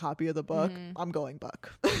carbon copy of the book, I'm going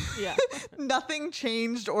book. Yeah. Nothing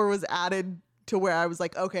changed or was added to where I was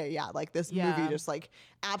like, okay, yeah, like this movie just like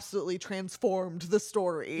absolutely transformed the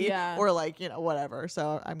story. Yeah. Or like, whatever.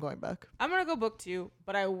 So I'm going book. I'm going to go book too,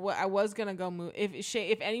 but I was going to go movie.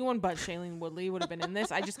 If anyone but Shailene Woodley would have been in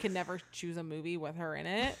this, I just can never choose a movie with her in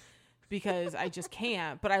it because I just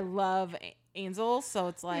can't. But I love Ansel, so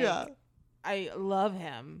it's like I love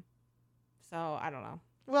him. So I don't know.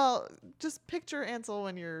 Well, just picture Ansel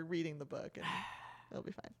when you're reading the book and it'll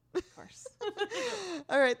be fine. Of course.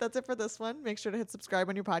 All right, that's it for this one. Make sure to hit subscribe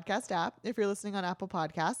on your podcast app. If you're listening on Apple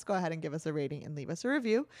Podcasts, go ahead and give us a rating and leave us a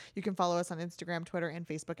review. You can follow us on Instagram, Twitter, and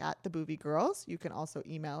Facebook at The Boovie Girls. You can also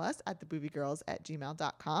email us at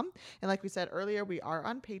theboovie.girls@gmail.com. And like we said earlier, we are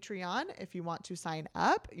on Patreon. If you want to sign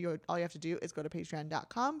up, all you have to do is go to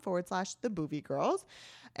patreon.com/The Boovie Girls.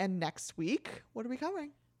 And next week, what are we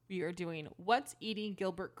covering? We are doing What's Eating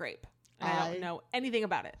Gilbert Grape. I don't know anything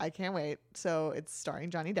about it. I can't wait. So it's starring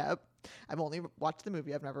Johnny Depp. I've only watched the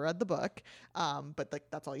movie. I've never read the book. But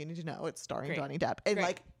like that's all you need to know. It's starring Johnny Depp. And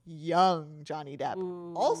like young Johnny Depp.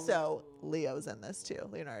 Ooh. Also, Leo's in this too.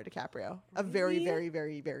 Leonardo DiCaprio. A very, very,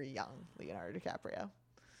 very, very young Leonardo DiCaprio.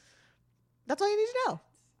 That's all you need to know.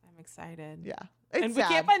 I'm excited. Yeah. And we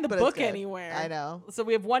can't find the book anywhere. I know. So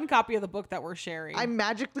we have one copy of the book that we're sharing. I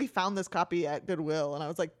magically found this copy at Goodwill, and I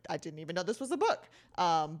was like, I didn't even know this was a book.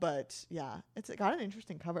 But yeah, it got an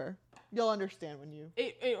interesting cover. You'll understand when you.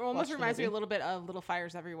 It almost reminds me a little bit of Little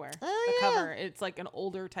Fires Everywhere. Oh, the cover. It's like an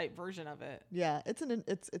older type version of it. Yeah, it's an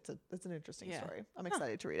interesting story. I'm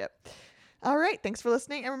excited to read it. All right, thanks for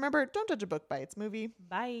listening, and remember, don't judge a book by its movie.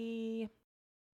 Bye.